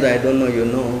these names, I don't know,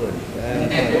 but I am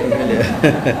quite familiar.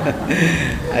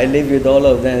 I live with all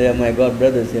of them, they are my god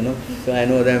brothers, so I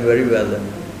know them very well.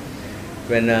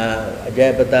 When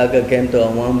Jayapataka came to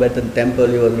our Mountbatten temple,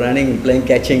 he was running and playing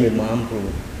catching with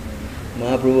Mahaprabhu.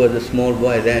 Mahaprabhu was a small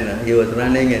boy then, he was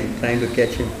running and trying to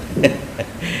catch him.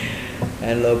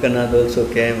 And Lokanath also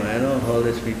came, I know all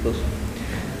these people.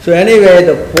 So anyway,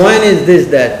 the point is this,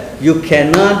 that you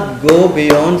cannot go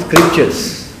beyond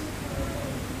scriptures.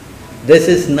 This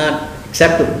is not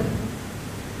acceptable.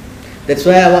 That's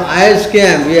why our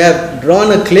ISKM, we have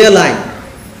drawn a clear line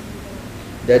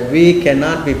that we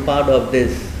cannot be part of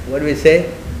this. What do we say?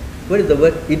 What is the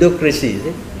word? Hypocrisy, is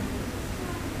it?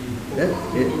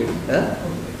 Huh?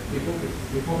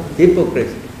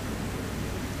 Hypocrisy.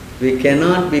 We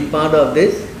cannot be part of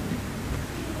this.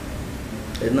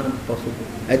 It's not possible.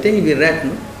 I think we read,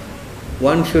 no?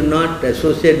 One should not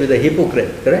associate with a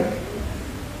hypocrite, correct?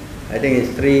 I think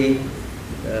it's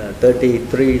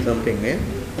 33 something, yeah?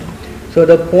 So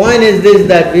the point is this,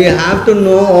 that we have to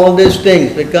know all these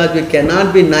things because we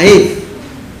cannot be naive.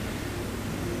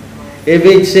 If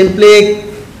we simply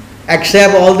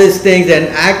accept all these things and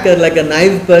act like a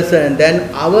naive person, then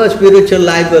our spiritual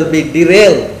life will be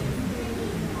derailed.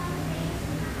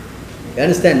 You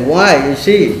understand why? You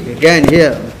see, again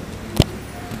here.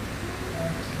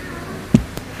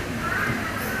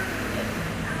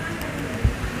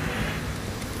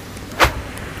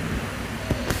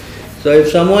 So if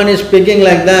someone is speaking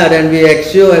like that and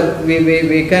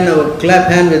we kind of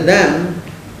clap hand with them,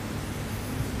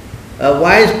 a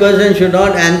wise person should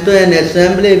not enter an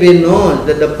assembly if he knows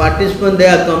that the participants they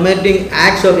are committing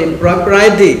acts of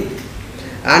impropriety.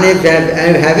 And if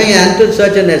having entered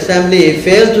such an assembly, he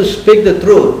fails to speak the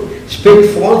truth, speak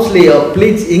falsely or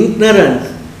pleads ignorance,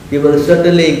 he will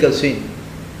certainly incur sin.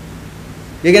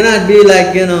 You cannot be like,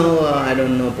 I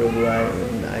don't know, Prabhu,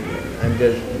 I'm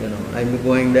just, I'm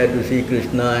going there to see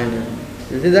Krishna and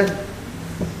you see that?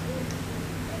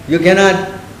 You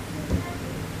cannot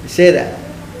say that.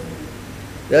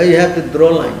 There you have to draw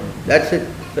line. That's it.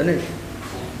 Finish.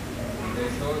 They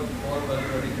showed 4 verse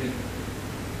 33.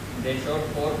 They showed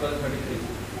 4 verse 33.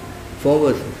 4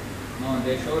 verses. No,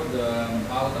 they showed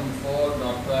Bhagavatam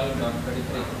 4.12.33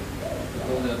 to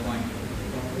prove their point.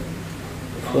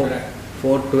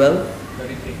 4:12?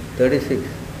 33. 36.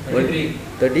 33.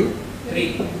 30?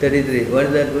 3. 33. What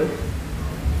is that word?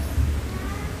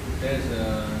 There's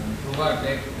Dhruva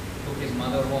took his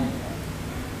mother home.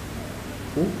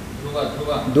 Who?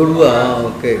 Dhruva. Durva,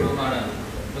 okay. Dhruva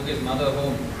took his mother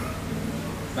home,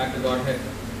 back to Godhead.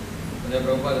 So the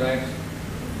Prabhupada writes.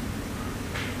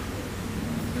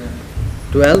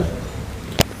 12?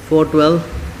 4:12,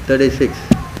 36.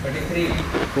 33.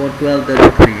 4:12,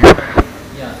 33.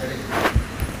 Yeah, 33.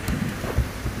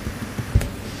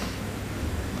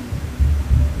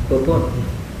 Purport.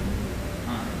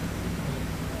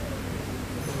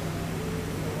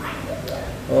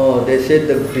 Oh, they said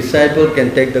the disciple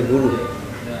can take the guru.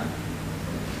 Yeah.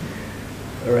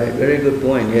 Right, very good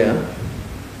point, yeah.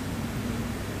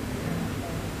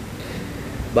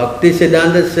 Bhakti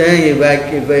Siddhanta is saying, if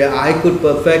I could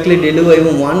perfectly deliver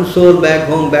even one soul back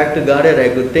home, back to Godhead, I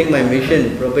could think my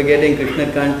mission, propagating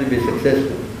Krishna consciousness, will be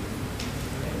successful.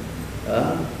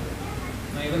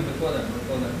 No, even before that.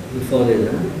 Before this,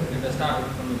 huh? At the start,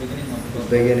 from the beginning of the book.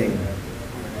 Beginning.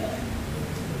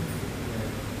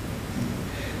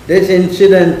 This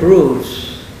incident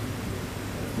proves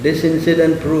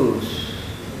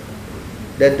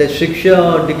that the Shiksha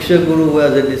or Diksha Guru who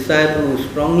was a disciple who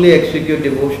strongly execute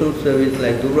devotional service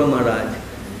like Dhruva Maharaj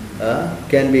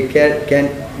can be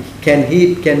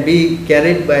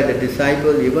carried by the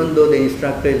disciple even though the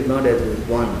instructor is not at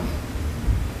once.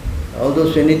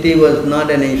 Although Suniti was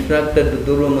not an instructor to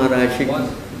Dhruva Maharaj,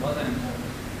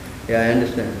 yeah, I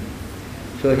understand.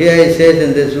 So here he says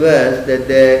in this verse that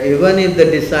even if the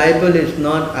disciple is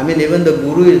not, even the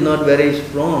guru is not very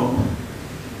strong,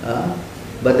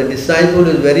 but the disciple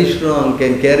is very strong,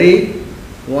 can carry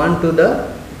the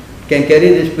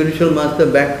spiritual master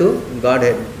back to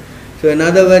Godhead. So in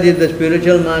other words, if the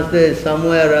spiritual master is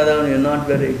somewhere around, you're not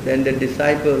very, then the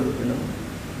disciple,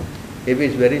 if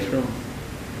he's very strong.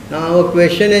 Now our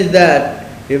question is that,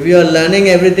 if you are learning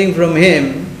everything from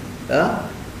him,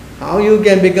 how you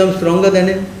can become stronger than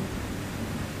him?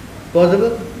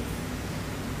 Possible?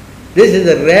 This is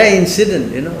a rare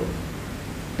incident,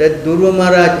 that Dhruva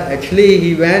Maharaj, actually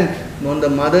he went on the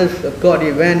mother's accord,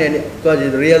 he went, and of course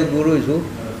his real guru is who?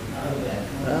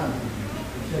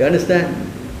 You understand?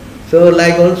 So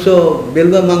like also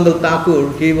Bilva Mangal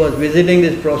Thakur, he was visiting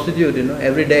this prostitute,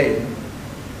 every day.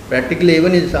 Practically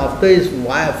even after his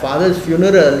father's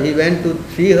funeral, he went to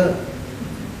see her.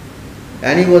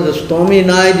 And it was a stormy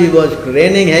night, it was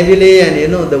raining heavily,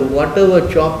 and the water was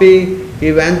choppy.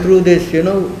 He went through this,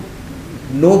 no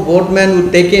boatman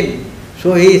would take him.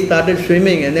 So he started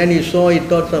swimming, and then he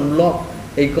thought some lock.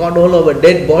 He caught hold of a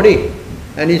dead body,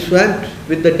 and he swam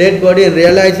with the dead body and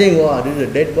realizing, wow, this is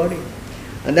a dead body.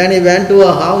 And then he went to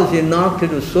a house, he knocked,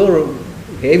 it was so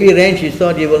heavy rain, she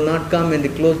thought he will not come, and he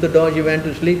closed the door, she went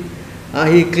to sleep.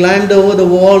 He climbed over the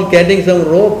wall getting some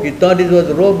rope, he thought it was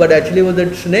a rope, but actually it was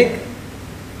a snake.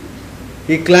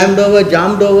 He climbed over,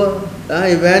 jumped over,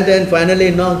 he went and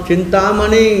finally knocked,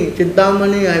 Chintamani,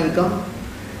 Chintamani, I am come.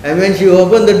 And when she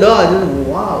opened the door, she said,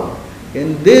 wow,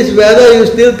 in this weather you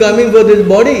still coming for this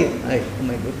body? Oh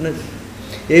my goodness.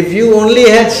 If you only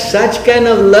had such kind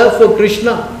of love for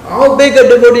Krishna, how big a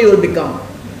devotee you will become?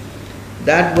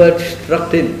 That word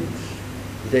struck him.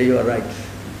 He said, you are right.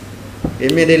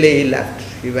 Immediately he left,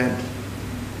 he went.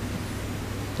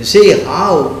 You see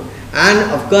how, and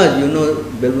of course you know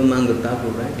Bilva Mangal Thakur,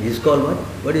 right? He's called what?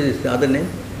 What is his other name?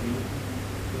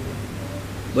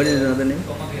 What is his other name?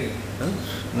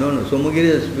 No, Somagiri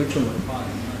is spiritual man.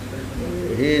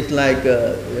 He is like,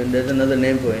 there's another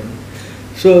name for him.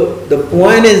 So the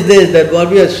point is this, that what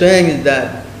we are saying is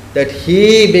that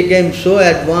he became so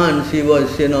advanced, he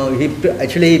was, he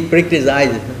pricked his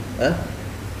eyes.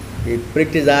 He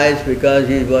pricked his eyes because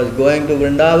he was going to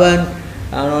Vrindavan,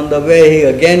 and on the way he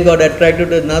again got attracted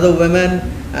to another woman,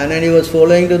 and then he was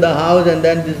following to the house, and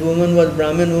then this woman was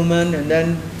Brahmin woman, and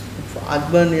then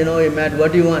husband, he met,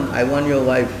 what do you want? I want your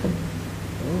wife.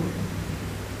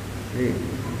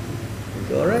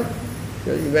 It's alright.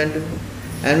 So he went to,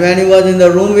 and when he was in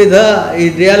the room with her,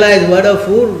 he realized, what a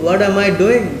fool, what am I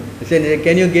doing? He said,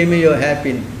 can you give me your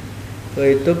hairpin? So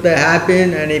he took the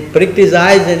hairpin and he pricked his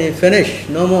eyes and he finished,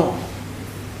 no more.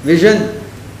 Vision.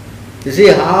 You see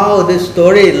how this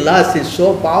story, lust, is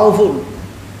so powerful.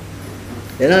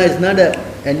 It's not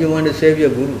and you want to save your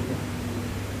guru.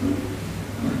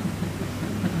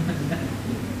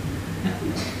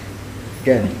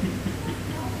 Can.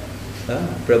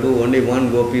 Prabhu, only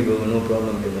one gopi, no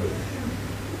problem.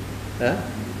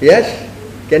 Yes?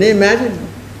 Can you imagine?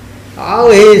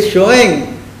 How he is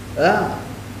showing.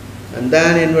 And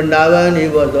then in Vrindavan he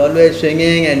was always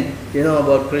singing and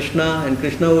about Krishna, and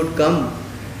Krishna would come.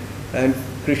 And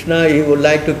Krishna, he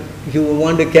would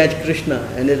want to catch Krishna.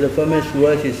 And there's a famous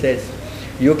verse, he says,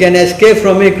 you can escape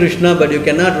from me, Krishna, but you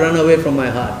cannot run away from my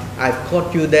heart. I've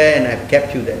caught you there and I've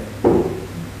kept you there.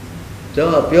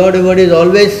 So a pure devotee is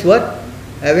always what?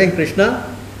 Having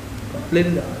Krishna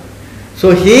completely.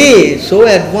 So he is so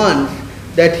advanced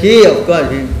that he, of course,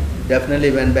 he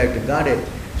definitely went back to Godhead.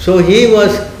 So he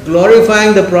was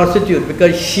glorifying the prostitute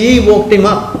because she woke him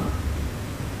up.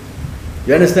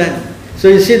 You understand? So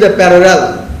you see the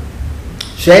parallel.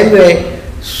 Same way,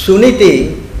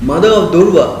 Suniti, mother of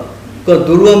Dhruva, because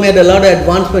Dhruva made a lot of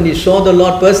advancement, he saw the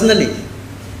Lord personally.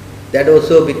 That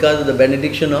also because of the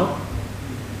benediction of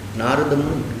Narada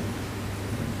Muni.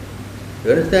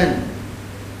 You understand?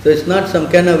 So it's not some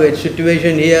kind of a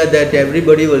situation here that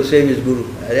everybody will save his guru.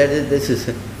 This is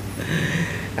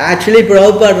actually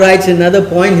Prabhupada writes another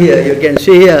point here. You can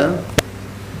see here.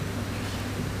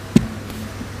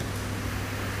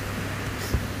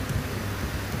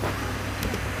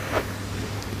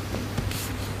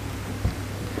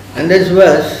 And this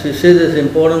verse, you see this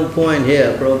important point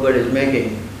here Prabhupada is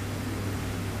making.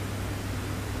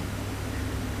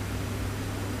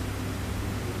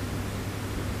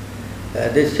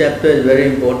 This chapter is very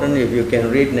important. If you can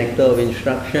read Nectar of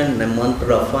Instruction, the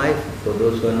Mantra 5, for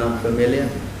those who are not familiar.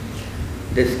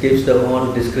 This gives the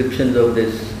all descriptions of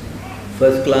this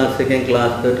first class, second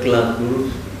class, third class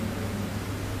gurus.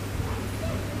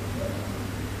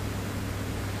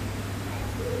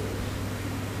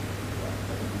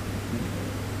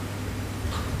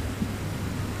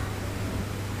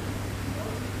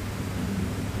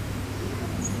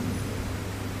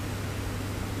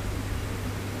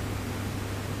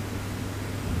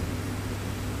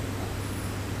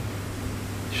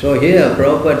 So here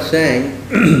Prabhupada saying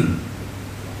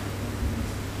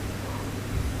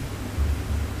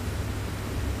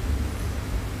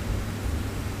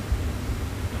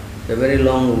a very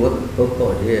long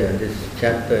purport here. This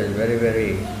chapter is very,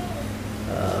 very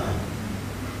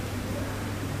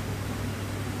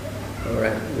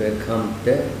alright, we'll come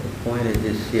there. The point is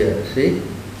this here, see?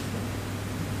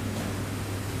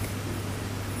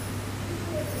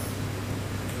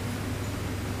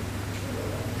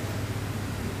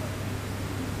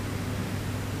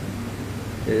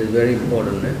 It is very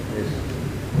important.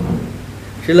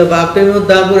 Srila Bhaktivinoda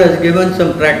Thakur has given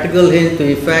some practical hints to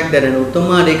the fact that an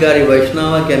Uttama Adhikari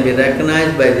Vaishnava can be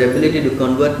recognized by his ability to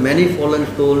convert many fallen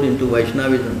souls into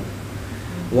Vaishnavism.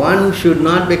 One should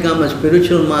not become a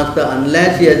spiritual master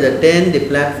unless he has attained the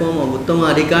platform of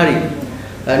Uttama Adhikari.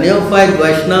 A neophyte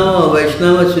Vaishnava or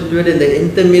Vaishnava situated in the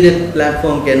intermediate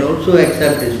platform can also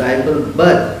accept disciple,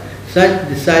 but such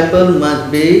disciple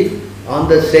must be on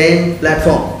the same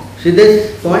platform. See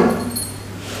this point?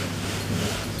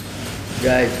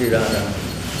 Jai Shri Radha.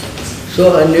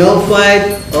 So a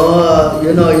neophyte or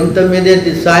intermediate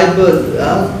disciple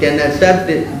can accept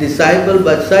the disciple,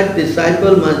 but such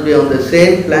disciple must be on the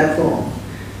same platform.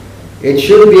 It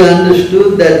should be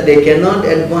understood that they cannot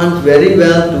advance very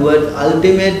well towards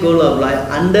ultimate goal of life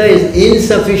under his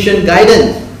insufficient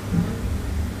guidance.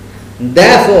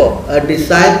 Therefore, a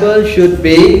disciple should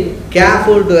be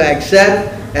careful to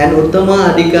accept an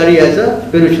Uttama Adhikari as a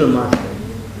spiritual master.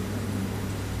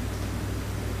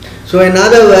 So in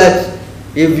other words,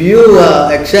 if you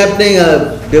are accepting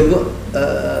a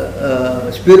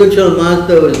spiritual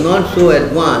master who is not so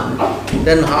advanced,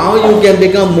 then how you can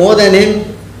become more than him?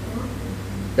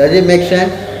 Does it make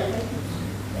sense?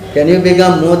 Can you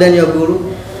become more than your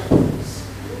guru?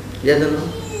 Yes or no?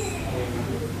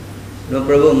 No,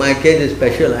 Prabhu, my case is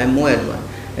special, I am more advanced.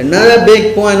 Another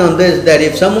big point on this, that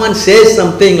if someone says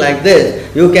something like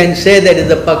this, you can say that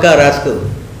is a pakka rascal.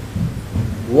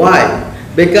 Why?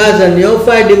 Because a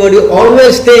neophyte devotee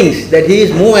always thinks that he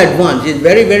is more advanced, he is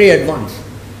very, very advanced.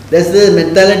 That's the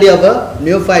mentality of a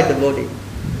neophyte devotee.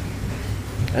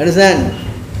 Understand?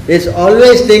 It's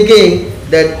always thinking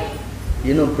that,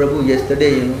 Prabhu,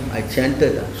 yesterday, I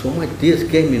chanted, so much tears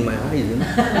came in my eyes,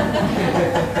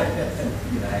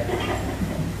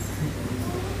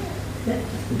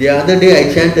 The other day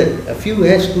I chanted, a few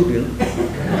hairs stood,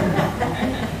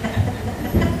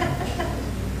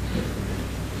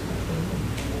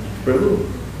 Prabhu,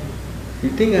 you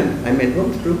think I'm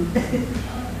advanced, Prabhu?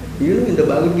 In the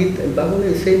Bhagavad Gita, Bhagavad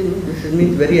Gita says, this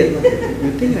means very advanced.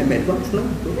 You think I'm advanced now?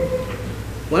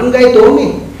 One guy told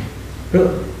me,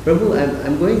 Prabhu,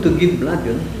 I'm going to give blood,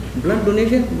 Blood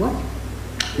donation? What?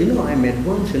 I'm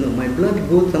advanced, my blood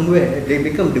goes somewhere, they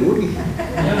become devotees.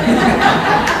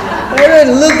 I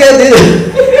mean, look at this.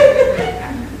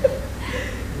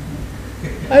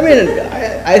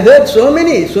 I heard so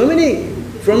many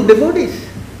from devotees.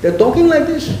 They're talking like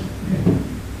this.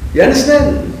 You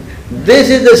understand? This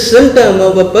is the symptom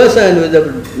of a person who is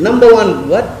the number one,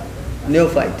 what?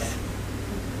 Neophyte.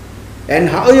 And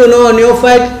how you know a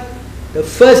neophyte? The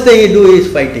first thing he do is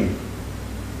fighting.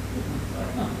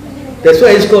 That's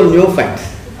why it's called neophyte.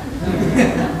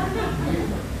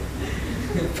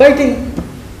 Fighting.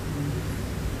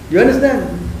 You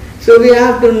understand? So we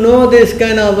have to know this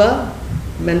kind of a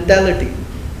mentality.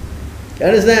 You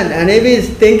understand? And if he is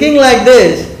thinking like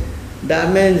this,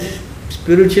 that means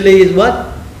spiritually is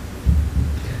what?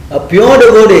 A pure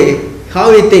devotee,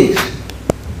 how he thinks.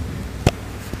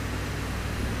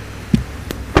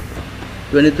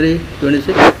 23,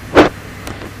 26?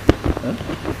 Huh?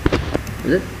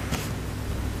 Is it?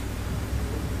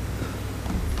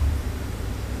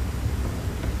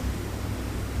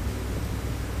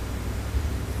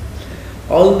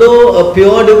 Although a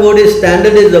pure devotee's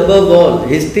standard is above all,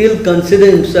 he still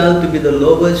considers himself to be the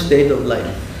lowest state of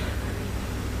life.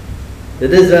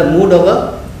 It is the mood of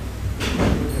a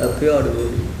pure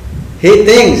devotee. He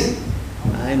thinks,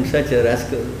 I am such a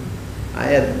rascal. I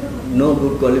have no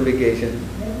good qualification.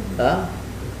 I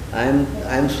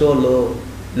am so low.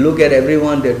 Look at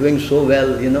everyone, they are doing so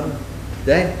well,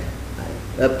 Right?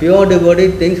 A pure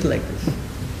devotee thinks like this.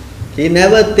 He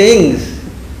never thinks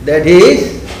that he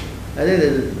is. I think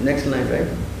this is next line, right?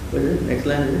 What is it? Next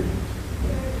line is it?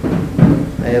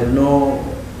 have no,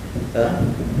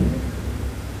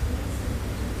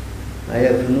 I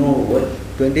have no, what,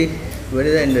 20, what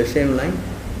is that in the same line?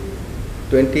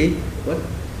 20, what?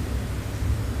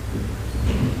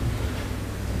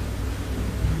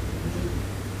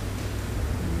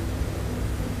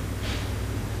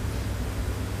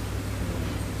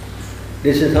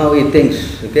 This is how he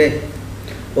thinks, okay?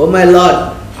 Oh my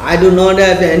Lord, I do not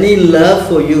have any love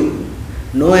for you,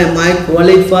 nor am I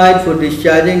qualified for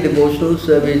discharging devotional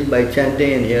service by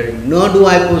chanting and hearing, nor do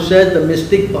I possess the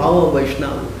mystic power of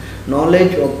Vaishnava,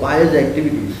 knowledge or pious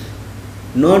activities,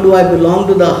 nor do I belong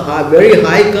to the very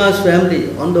high caste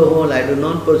family. On the whole, I do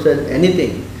not possess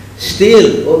anything.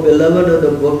 Still, O beloved of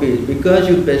the gopis, because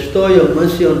you bestow your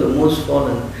mercy on the most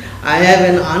fallen, I have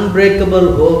an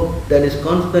unbreakable hope that is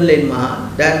constantly in my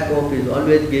heart. That hope is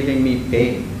always giving me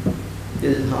pain.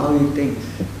 This is how he thinks.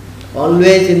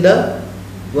 Always in the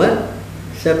what?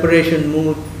 Separation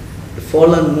mood, the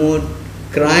fallen mood,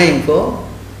 crying for.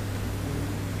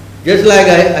 Just like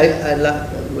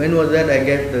when was that I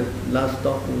gave the last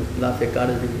talk, last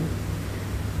Ekadasi?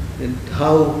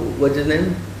 How, what's his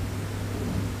name?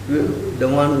 The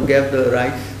one who gave the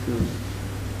rights to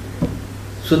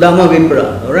Sudama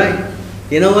Vipra, alright?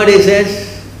 You know what he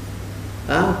says?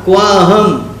 Kwa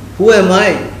aham, who am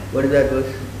I? What is that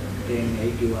verse?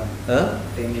 1081.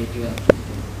 1081.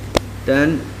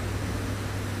 Then,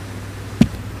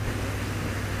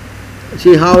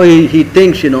 see how he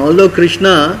thinks, although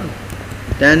Krishna,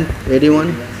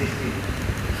 1081,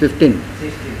 15.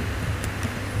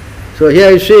 So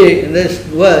here you see, in this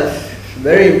verse,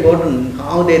 very important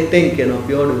how they think,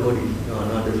 pure devotees. No,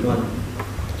 not this one.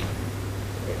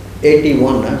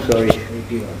 81, sorry.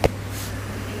 81.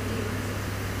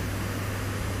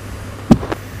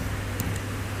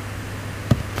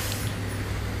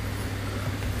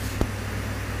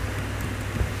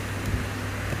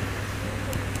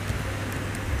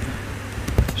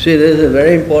 See, this is a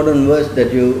very important verse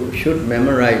that you should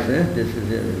memorize. This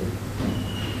is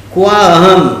Kwa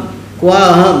aham,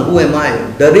 who am I?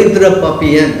 Daridra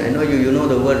papiyan. I know you know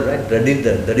the word, right?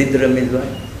 Daridra means what?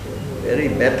 Very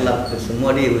bad luck.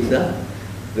 Somebody who's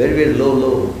very, very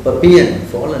low. Papiyan,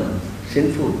 fallen,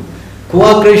 sinful.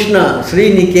 Kwa Krishna,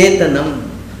 Sri Niketanam,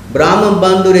 Brahma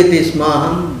Bandhuriti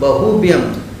Smaham,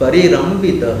 Bahubhyam,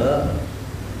 Parirambitaha.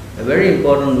 A very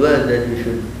important word that you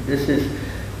should, this is,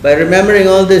 by remembering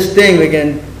all this thing, we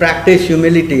can practice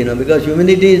humility, because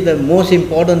humility is the most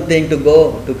important thing to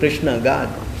go to Krishna, God.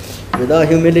 Without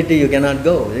humility, you cannot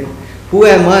go. See? Who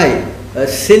am I? A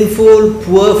sinful,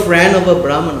 poor friend of a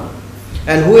Brahmana.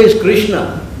 And who is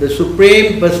Krishna? The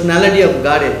Supreme Personality of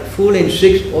Godhead, full in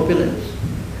 6 opulence.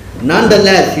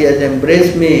 Nonetheless, he has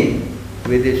embraced me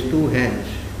with his 2 hands.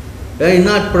 He is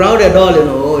not proud at all,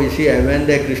 oh, you see, I went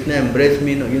there, Krishna embraced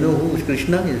me. You know who is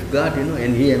Krishna? He is God,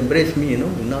 and he embraced me,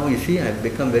 Now you see, I have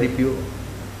become very pure.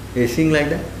 He sing like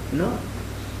that,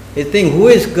 He think, who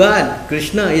is God?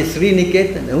 Krishna is Sri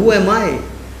Niketan. Who am I?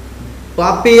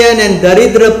 Papiyan and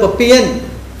Daridra Papiyan.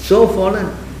 So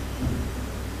fallen.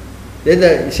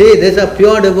 See, these are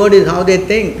pure devotees, how they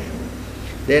think.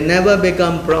 They never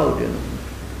become proud,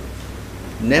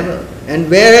 Never. And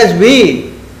whereas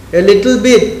we, a little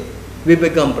bit, we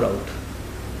become proud.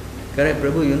 Correct,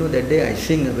 Prabhu, that day I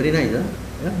sing very nice, Yeah,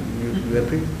 you have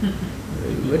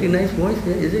very nice voice,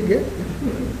 is it? Yeah?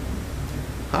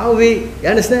 How we, you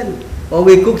understand? Or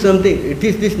we cook something, it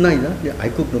is this nice, Yeah, I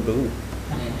cook, no Prabhu.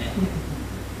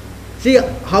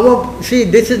 See,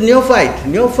 this is neophyte.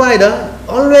 Neophyte,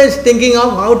 always thinking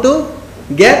of how to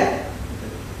get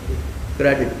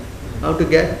gratitude, how to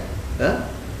get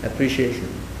appreciation.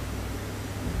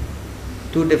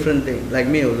 2 different things. Like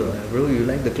me also. Bro, you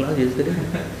like the class yesterday?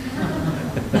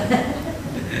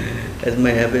 That's my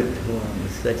habit. Oh, I'm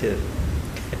such a...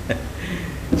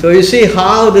 So you see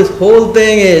how this whole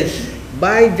thing is,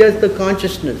 by just the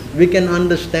consciousness, we can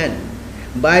understand.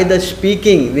 By the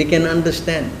speaking, we can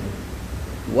understand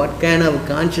what kind of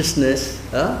consciousness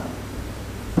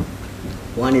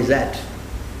one is at.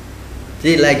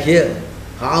 See, like here,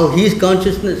 how his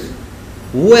consciousness.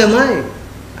 Who am I?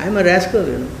 I'm a rascal,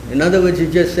 In other words,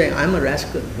 he's just saying, I'm a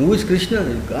rascal. Who is Krishna?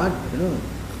 He's God,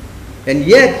 And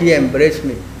yet he embraced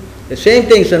me. The same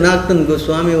thing Sanatana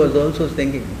Goswami was also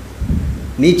thinking.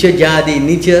 Nicha jadi,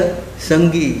 nicha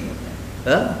sangi.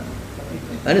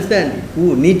 Understand?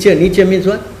 Who? Nicha. Nicha means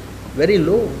what? Very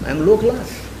low. I'm low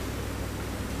class.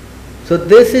 So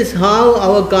this is how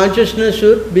our consciousness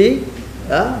should be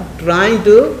trying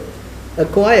to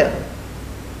acquire.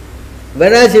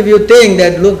 Whereas if you think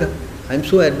that, look, I'm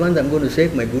so advanced, I'm going to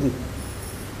save my Guru.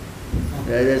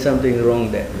 There's something wrong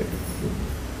there.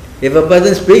 If a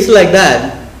person speaks like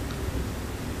that,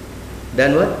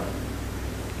 Then what?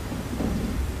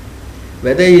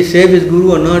 Whether he saved his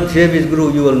guru or not saved his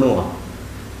guru, you will know.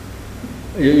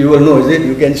 You will know, is it?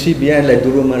 You can see behind like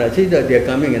Guru Maharaj. See that they are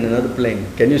coming in another plane.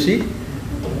 Can you see?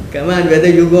 Come on, whether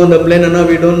you go on the plane or not,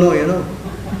 we don't know,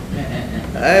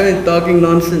 I have been talking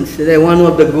nonsense. One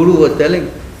of the guru was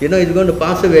telling, he's going to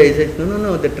pass away. He said,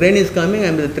 no, the train is coming,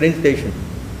 I'm at the train station.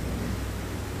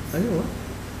 I said, what?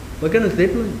 What kind of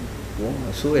statement?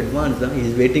 Oh, so advanced, huh?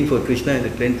 He's waiting for Krishna in the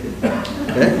train station.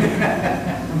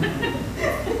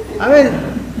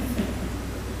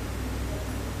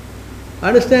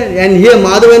 Understand? And here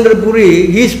Madhavendra Puri,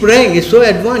 he's praying, he's so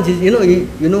advanced. You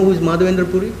know who's Madhavendra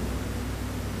Puri?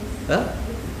 Huh?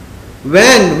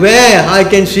 When, where I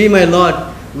can see my Lord?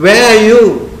 Where are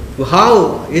you?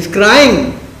 How? He's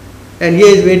crying. And he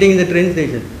is waiting in the train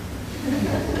station.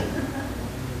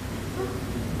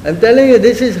 I'm telling you,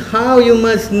 this is how you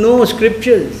must know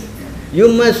scriptures. You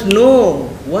must know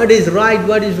what is right,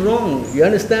 what is wrong. You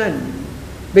understand?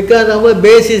 Because our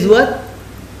base is what?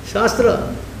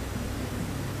 Shastra.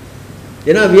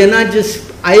 We are not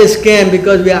just ISKM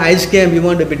because we are ISKM, we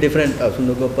want to be different.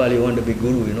 Sundar Gopal, you want to be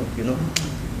guru, you know.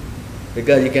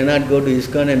 Because you cannot go to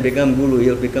ISKCON and become guru,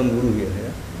 you'll become guru here.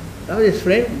 Yeah? That was his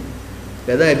friend.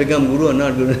 Whether I become guru or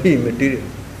not, guru is material.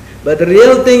 But the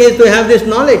real thing is to have this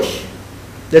knowledge.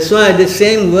 That's why the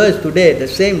same words today, the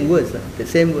same words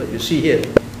you see here.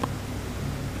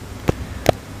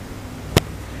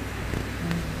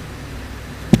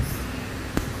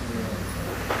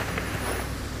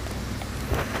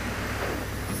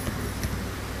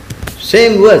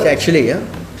 Same words actually, yeah.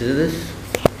 This.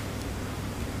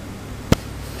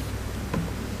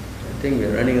 I think we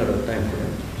are running out of time here.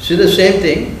 See the same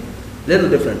thing, little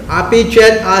different. Api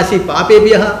chat asi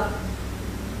papebhyaha.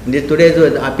 Today's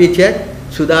word api chat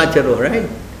sudacharo, right?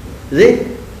 See?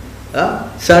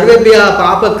 Sarvebhya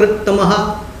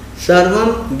papakrittamaha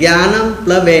sarvam jnanam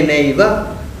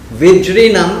plavenaiva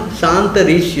vijrinam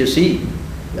santarishyasi.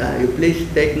 You please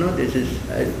take note, this is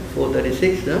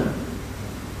 436.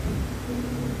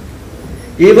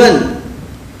 Even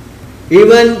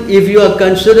if you are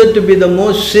considered to be the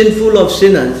most sinful of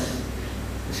sinners,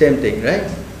 same thing, right?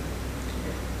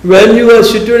 When you are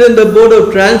situated in the boat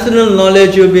of transcendental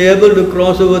knowledge, you'll be able to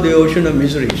cross over the ocean of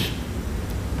miseries.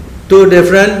 Two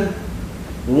different.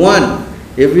 One,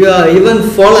 if you are even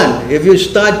fallen, if you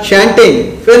start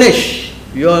chanting, finish,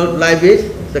 your life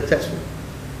is successful.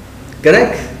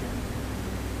 Correct?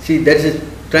 See, that is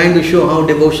trying to show how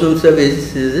devotional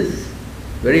service is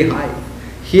very high.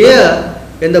 Here,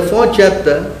 in the 4th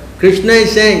chapter, Krishna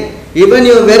is saying, even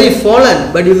you are very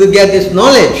fallen, but if you get this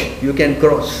knowledge, you can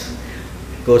cross.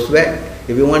 Goes back.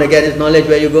 If you want to get this knowledge,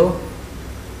 where you go?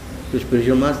 To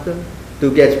spiritual master.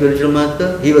 To get spiritual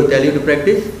master, he will tell you to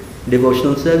practice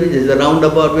devotional service. This is a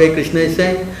roundabout way Krishna is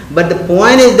saying. But the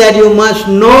point is that you must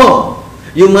know.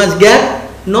 You must get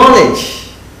knowledge.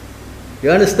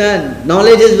 You understand?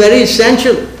 Knowledge is very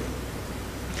essential.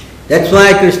 That's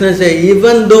why Krishna says,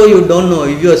 even though you don't know,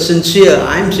 if you are sincere,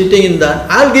 I am sitting in that,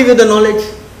 I'll give you the knowledge.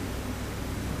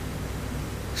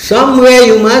 Somewhere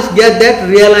you must get that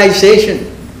realization.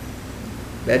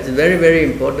 That's very, very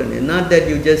important. It's not that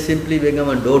you just simply become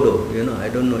a dodo. I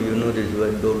don't know, you know this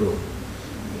word dodo.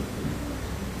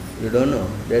 You don't know.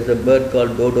 There's a bird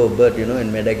called dodo bird,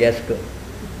 in Madagascar.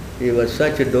 He was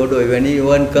such a dodo. When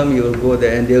anyone come, you will go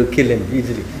there and they will kill him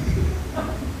easily.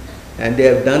 And they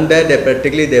have done that, they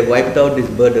have wiped out this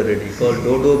bird already. Called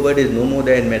dodo bird is no more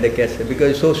there in Madagascar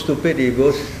because he's so stupid, he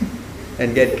goes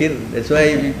and get killed. That's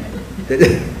why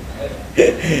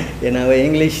in our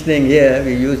English thing here,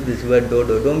 we use this word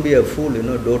dodo. Don't be a fool,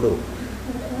 dodo.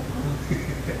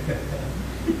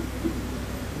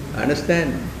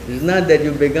 Understand? It's not that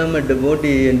you become a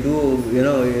devotee and do, you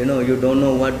don't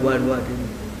know what.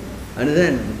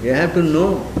 Understand? You have to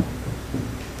know.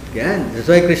 Can. That's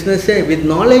why Krishna said, with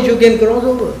knowledge you can cross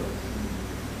over.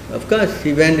 Of course,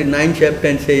 he went in 9th chapter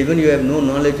and said, even you have no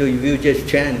knowledge, or if you just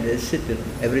chant, that's it,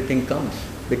 everything comes.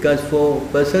 Because for a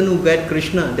person who got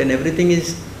Krishna, then everything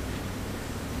is,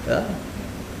 you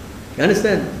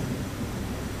understand?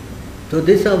 So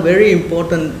these are very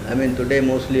important. Today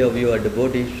mostly of you are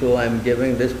devotees, so I am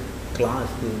giving this class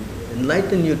to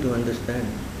enlighten you to understand.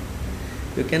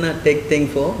 You cannot take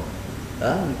things for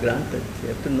granted. You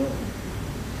have to know.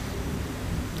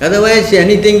 Otherwise,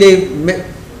 anything they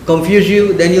confuse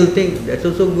you, then you'll think, that's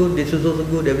also good, this is also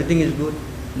good, everything is good.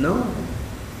 No.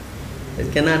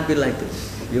 It cannot be like this.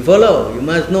 You follow? You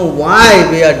must know why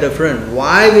we are different,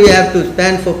 why we have to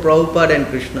stand for Prabhupada and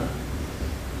Krishna.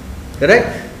 Correct?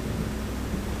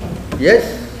 Yes?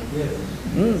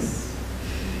 Yes.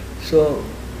 So,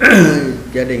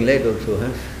 getting late also,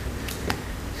 huh?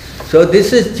 So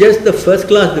this is just the first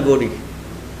class devotee.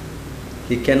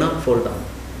 He cannot fall down.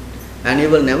 And he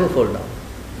will never fall down.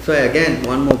 So again,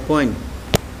 one more point.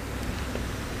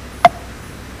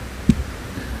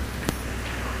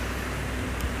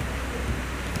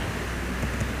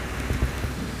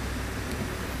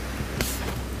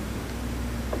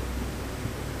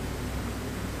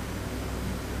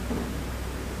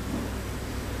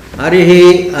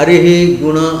 Arihi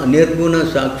guna nirguna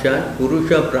sakshat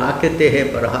purusha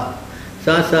prakritehe paraha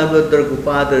sa sarvatra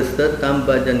upadrista tam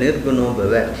bhaja nirguno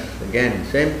bhavet. Again,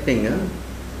 same thing.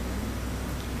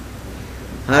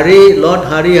 Lord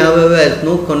Hari, however, has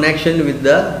no connection with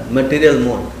the material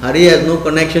mode. Hari has no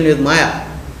connection with Maya.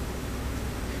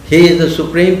 He is the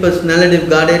Supreme Personality of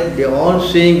Godhead, the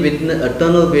all-seeing witness,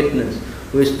 eternal witness,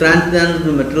 who is transcendental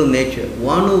to material nature.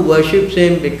 One who worships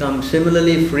him becomes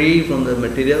similarly free from the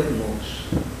material modes.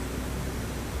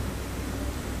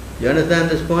 You understand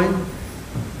this point?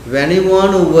 When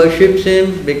anyone who worships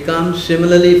him becomes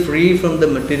similarly free from the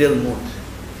material modes.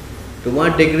 To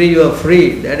what degree you are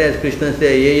free? That as Krishna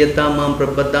says, Ye yata mam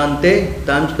prapadante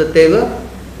tam stateva.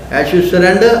 As you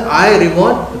surrender, I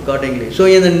reward accordingly. So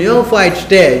in the neophyte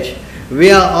stage,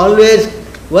 we are always,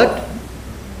 what?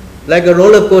 Like a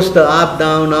roller coaster, up,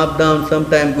 down,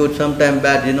 sometime good, sometime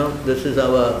bad, this is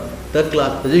our third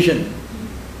class position.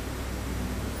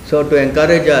 So to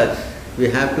encourage us, we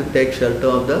have to take shelter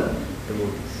of the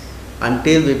devotees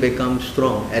until we become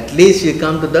strong. At least we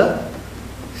come to the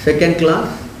second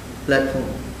class platform.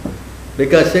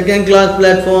 Because second class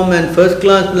platform and first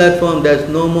class platform, there's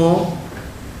no more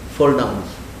fall downs.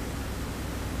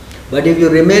 But if you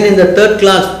remain in the third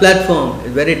class platform, it's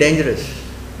very dangerous.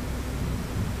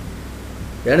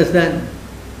 You understand?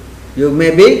 You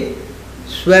may be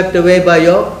swept away by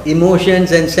your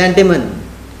emotions and sentiment.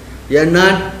 You are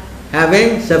not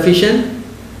having sufficient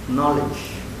knowledge.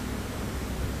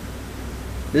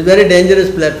 This is a very dangerous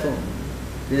platform.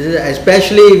 This is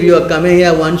especially if you are coming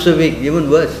here once a week, even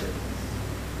worse.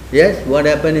 Yes, what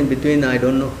happened in between, I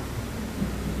don't know.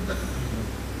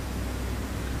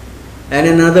 And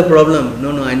another problem,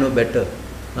 no, I know better.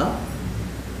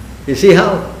 You see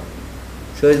how?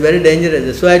 So it's very dangerous.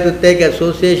 That's why to take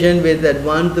association with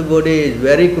advanced devotee is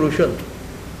very crucial.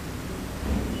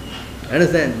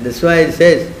 Understand? That's why it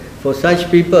says, for such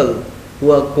people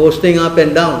who are coasting up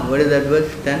and down, what is that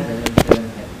verse? 10?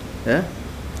 Yeah?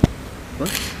 What?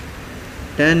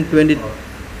 10, 20,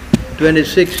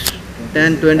 26,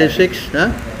 10, 26,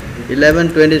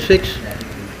 11, 26,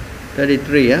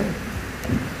 33, yeah?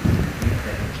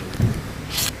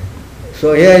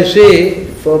 So here you see,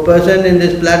 for a person in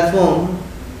this platform,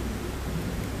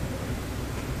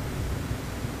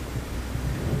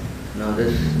 now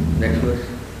this next verse.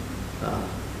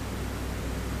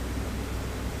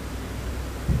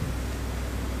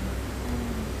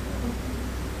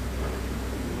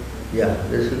 Yeah,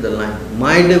 this is the line.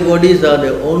 My devotees are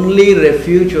the only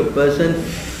refuge of person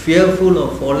fearful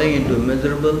of falling into a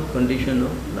miserable condition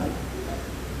of life.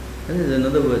 That is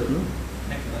another verse, no?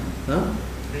 Next one.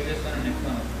 Previous one and next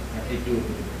one. 32.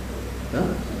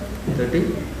 30?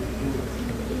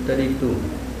 32.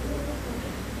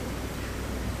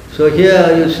 So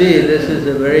here you see, this is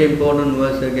a very important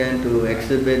verse again to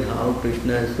exhibit how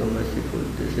Krishna is so merciful.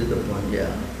 This is the point,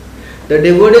 yeah. The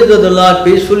devotees of the Lord,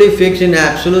 peacefully fixed in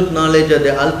absolute knowledge, are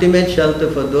the ultimate shelter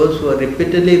for those who are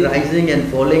repeatedly rising and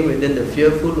falling within the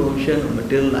fearful ocean of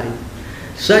material life.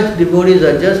 Such devotees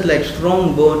are just like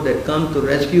strong boats that come to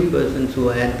rescue persons who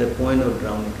are at the point of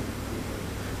drowning.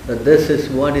 But this is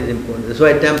what is important. That's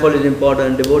why temple is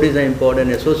important, devotees are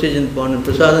important, association is important,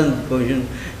 prasadam is important,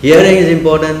 hearing is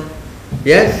important,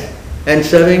 yes, and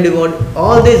serving devotees.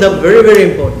 All these are very,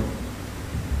 very important.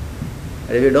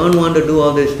 And if you don't want to do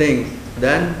all these things,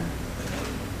 then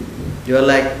you are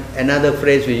like another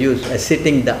phrase we use, a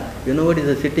sitting duck. You know what is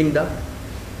a sitting duck?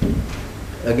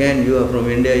 Again, you are from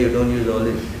India, you don't use all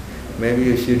this. Maybe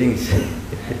you're shooting.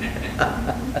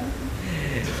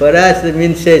 For us, it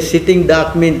means sitting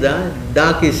duck means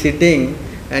duck is sitting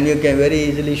and you can very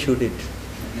easily shoot it.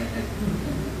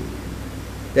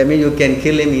 That means you can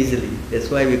kill him easily. That's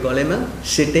why we call him a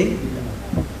sitting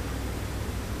duck.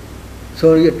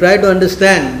 So you try to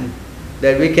understand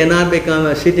that we cannot become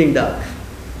a sitting duck.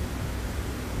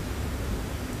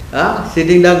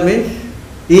 Sitting duck means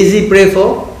easy prey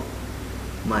for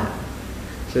Maya.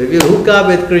 So if you hook up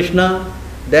with Krishna,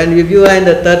 then if you are in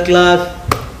the third class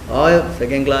or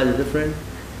second class is different,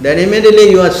 then immediately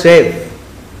you are safe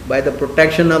by the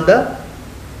protection of the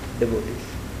devotees.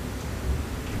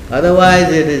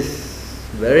 Otherwise it is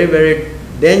very, very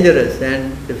dangerous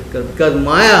and difficult because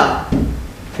Maya,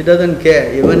 she doesn't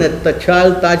care. Even if the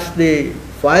child touches the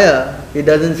fire, he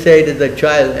doesn't say it is a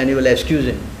child and you will excuse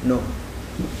him. No.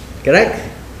 Correct?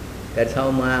 That's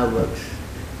how Maya works.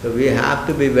 So we have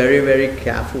to be very, very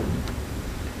careful.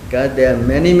 Because there are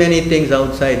many, many things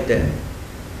outside there.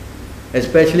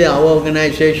 Especially our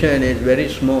organization is very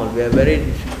small. We are very,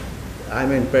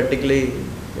 practically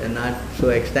they are not so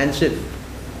extensive.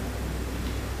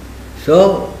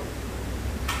 So,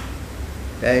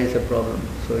 there is a problem.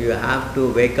 So you have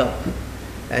to wake up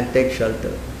and take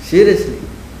shelter. Seriously.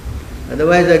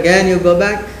 Otherwise again you go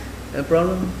back, a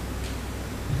problem.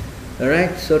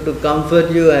 Alright, so to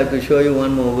comfort you I have to show you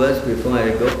one more verse before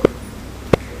I go.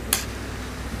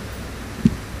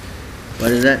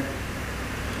 What is that?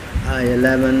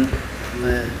 11,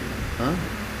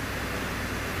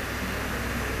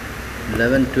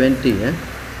 11:20, eh?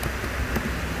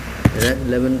 Is that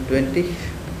 11:20?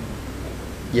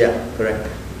 Yeah, correct.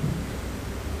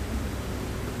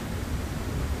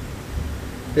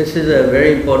 This is a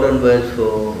very important verse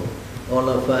for all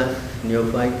of us,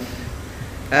 neophytes.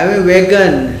 Having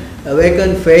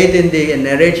awakened faith in the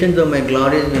narrations of my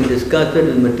glories when disgusted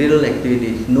with material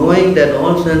activities, knowing that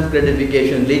all sense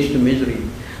gratification leads to misery,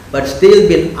 but still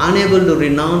been unable to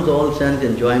renounce all sense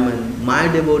enjoyment, my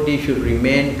devotee should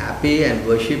remain happy and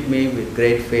worship me with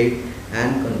great faith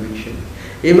and conviction.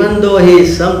 Even though he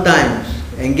is sometimes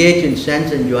engaged in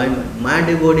sense enjoyment, my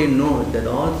devotee knows that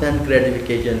all sense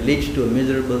gratification leads to a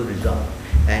miserable result,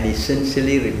 and he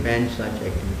sincerely repents such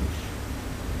activities.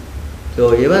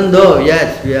 So even though,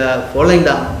 yes, we are falling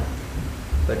down,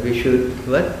 but we should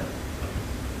what?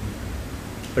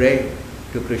 Pray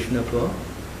to Krishna for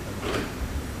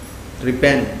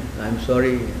repent. I'm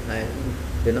sorry, that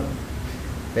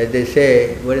they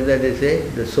say, what is that they say?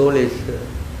 The soul is,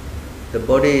 the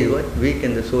body is what? Weak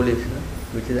and the soul is,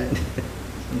 which is that?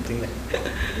 Something like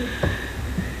that.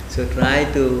 So try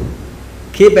to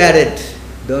keep at it,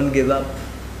 don't give up.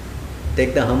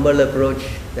 Take the humble approach,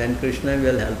 then Krishna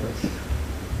will help us.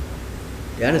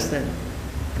 You understand?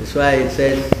 That's why it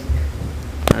says,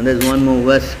 and there's one more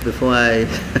verse before I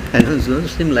don't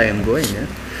seem like I'm going, yeah?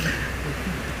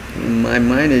 My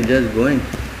mind is just going.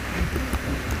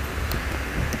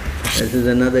 This is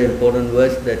another important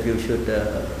verse that you should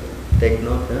take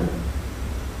note. Huh?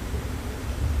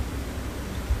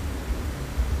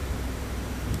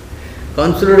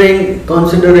 Considering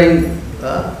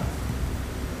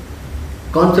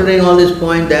all this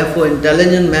point, therefore,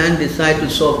 intelligent man decide to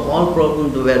solve all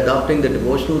problems by adopting the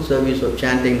devotional service of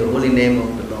chanting the holy name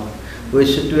of the Lord, who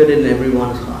is situated in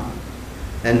everyone's heart,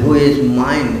 and who is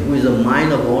the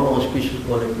mind of all auspicious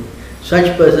quality.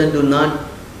 Such persons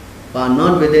are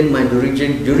not within my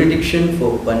jurisdiction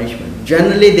for punishment.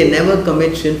 Generally, they never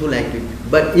commit sinful activity.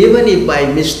 But even if by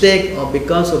mistake or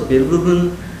because of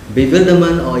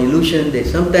bewilderment or illusion, they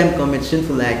sometimes commit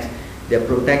sinful acts, they are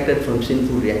protected from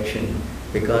sinful reaction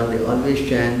because they always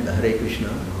chant the Hare Krishna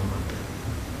Mahamantra.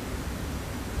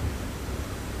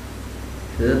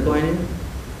 Is that the point here?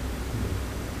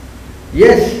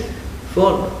 Yes,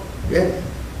 fall, yes,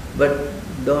 but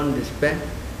don't despair.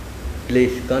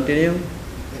 Please continue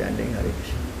chanting Hare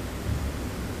Krishna.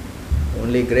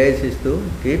 Only grace is to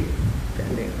keep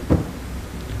chanting.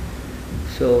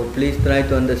 So please try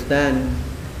to understand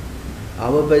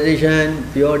our position,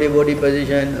 pure devotee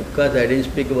position. Of course, I didn't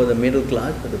speak about the middle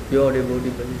class, but the pure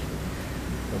devotee position.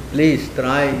 So please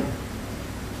try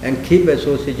and keep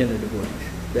association with devotees.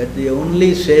 That's the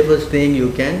only safest thing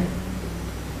you can.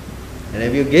 And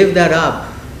if you give that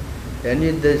up, then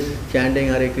with this chanting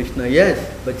Hare Krishna, yes,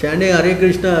 but chanting Hare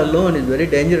Krishna alone is very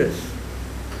dangerous.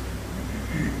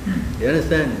 You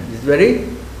understand? It's very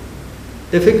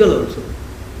difficult also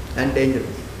and dangerous.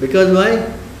 Because why?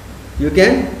 You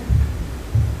can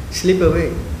slip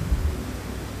away.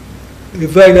 In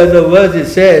fact, as the verse it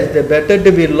says, the better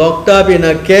to be locked up in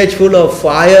a cage full of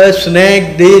fire,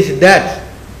 snake, this, that,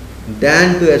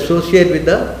 than to associate with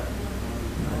the...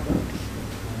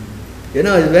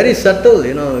 it's very subtle,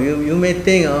 you may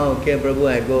think, oh, okay, Prabhu,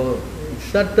 I go. It's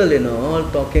subtle, all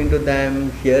talking to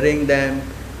them, hearing them,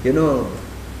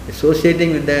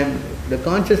 associating with them. The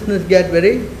consciousness gets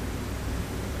very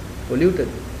polluted.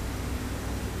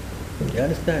 You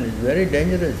understand? It's very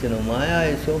dangerous, Maya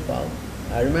is so powerful.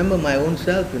 I remember my own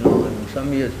self,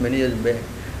 some years, many years back.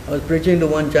 I was preaching to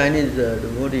one Chinese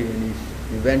devotee and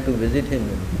he went to visit him.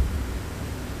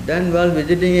 Then while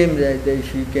visiting him,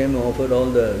 she came and offered all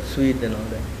the sweet and all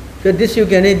that. So this you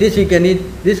can eat, this you can eat,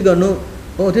 this got no,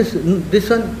 oh this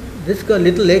one, this got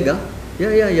little leg, huh?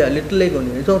 Yeah, little leg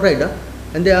only, it's alright, huh?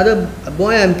 And the other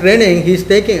boy I'm training, he's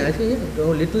taking, I say, yeah,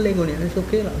 oh, little leg only, it's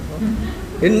okay.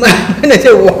 In my mind I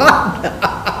say, what?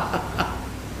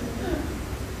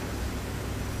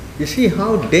 You see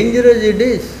how dangerous it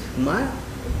is. Maya.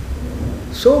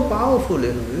 So powerful,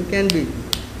 you can be.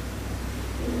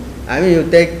 I mean,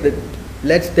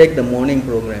 let's take the morning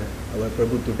program. Our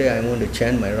Prabhu, today I want to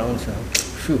chant my rounds now.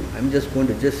 Phew, I'm just going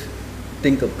to just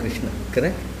think of Krishna,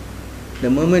 correct? The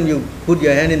moment you put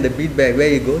your hand in the bead bag, where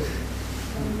he goes?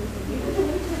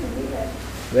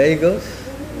 Where he goes?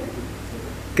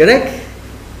 Correct?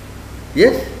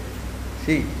 Yes?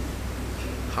 See,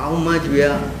 how much we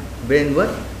are being what?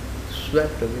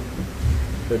 Swept away.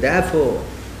 So therefore,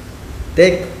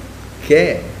 take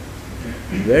care.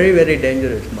 Very, very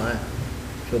dangerous, Maya.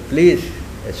 So please,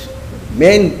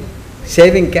 main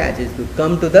saving catch is to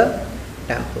come to the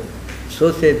temple.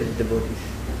 Associate with devotees.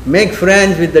 Make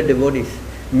friends with the devotees.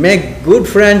 Make good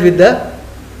friends with the...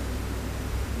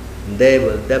 They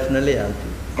will definitely help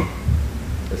you.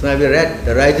 That's why we read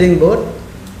the rising boat,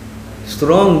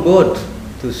 strong boat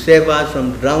to save us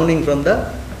from drowning from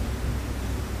the...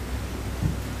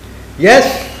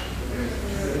 Yes?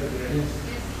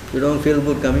 You don't feel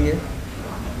good coming here?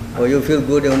 Or you feel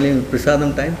good only in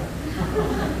prasadam time?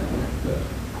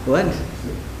 Once?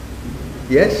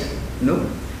 Yes? No?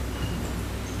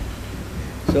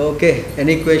 So, okay,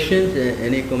 any questions,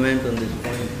 any comment on this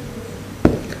point?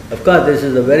 Of course, this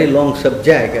is a very long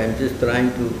subject. I'm just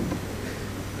trying to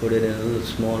put it in a little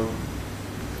small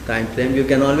time frame. You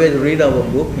can always read our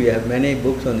book. We have many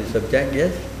books on the subject,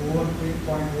 yes? One quick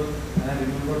point was, and I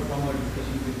remember from our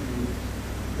discussion with you,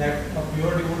 that a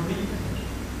pure devotee,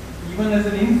 even as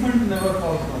an infant, never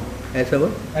falls down. As a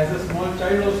what? As a small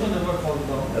child also never falls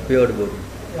down. A pure devotee.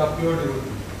 A pure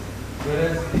devotee.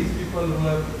 Whereas these people who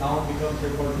have now become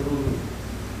so-called gurus,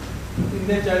 in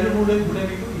their childhood would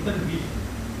have eaten beef.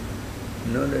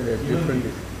 No, that's different.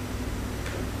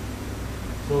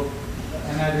 So,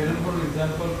 and I remember an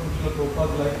example from Srila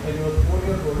Prabhupada's life. When he was 4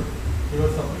 years old, he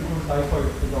was suffering from typhoid.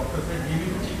 The doctor said, give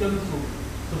him chicken soup.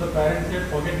 So the parents said,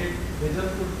 forget it. They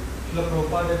just put Srila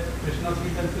Prabhupada at Krishna's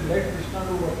feet and said, let Krishna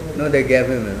do whatever. No, they gave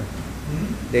him,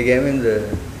 they gave him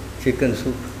the chicken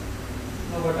soup.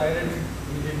 No, but I read it,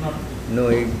 he did not. No,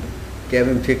 he gave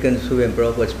him chicken soup and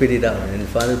Prabhupada spit it out. And his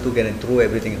father took it and threw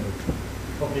everything out.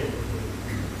 Okay.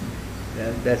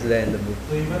 That's there in the book.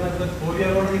 So even as a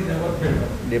 4-year-old, he never fell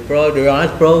down. They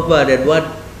asked Prabhupada at what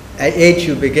age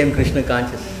you became Krishna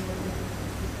conscious.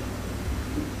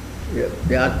 Yeah,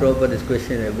 they asked Prabhupada this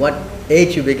question, at what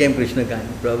age you became Krishna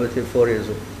conscious? Prabhupada said 4 years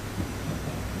old.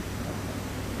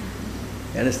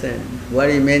 You understand? What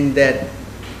he meant that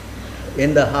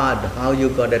in the heart, how you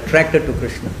got attracted to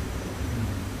Krishna.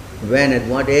 When, at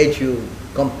what age you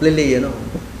completely,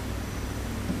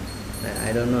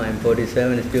 I don't know, I'm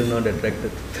 47, still not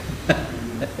attracted.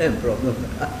 Problem.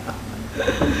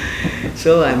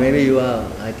 So maybe you are,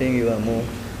 I think you are more.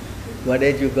 What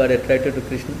age you got attracted to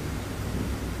Krishna?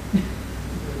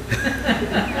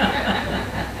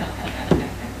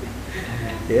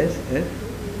 Yes?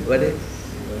 What age?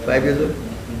 5 years old?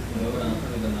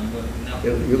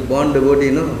 You born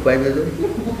devotee, no? 5 years old?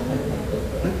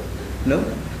 No?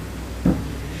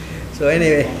 So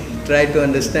anyway, try to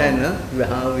understand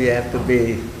how we have to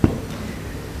be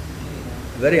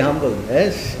very humble.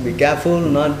 Yes, be careful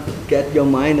not get your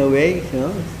mind away,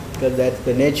 because that's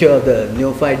the nature of the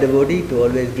neophyte devotee, to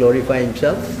always glorify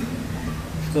himself.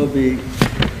 So be...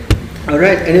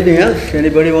 Alright, anything else?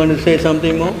 Anybody want to say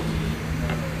something more?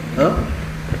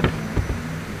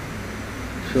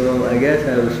 So I guess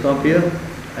I will stop here.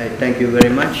 I thank you very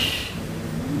much.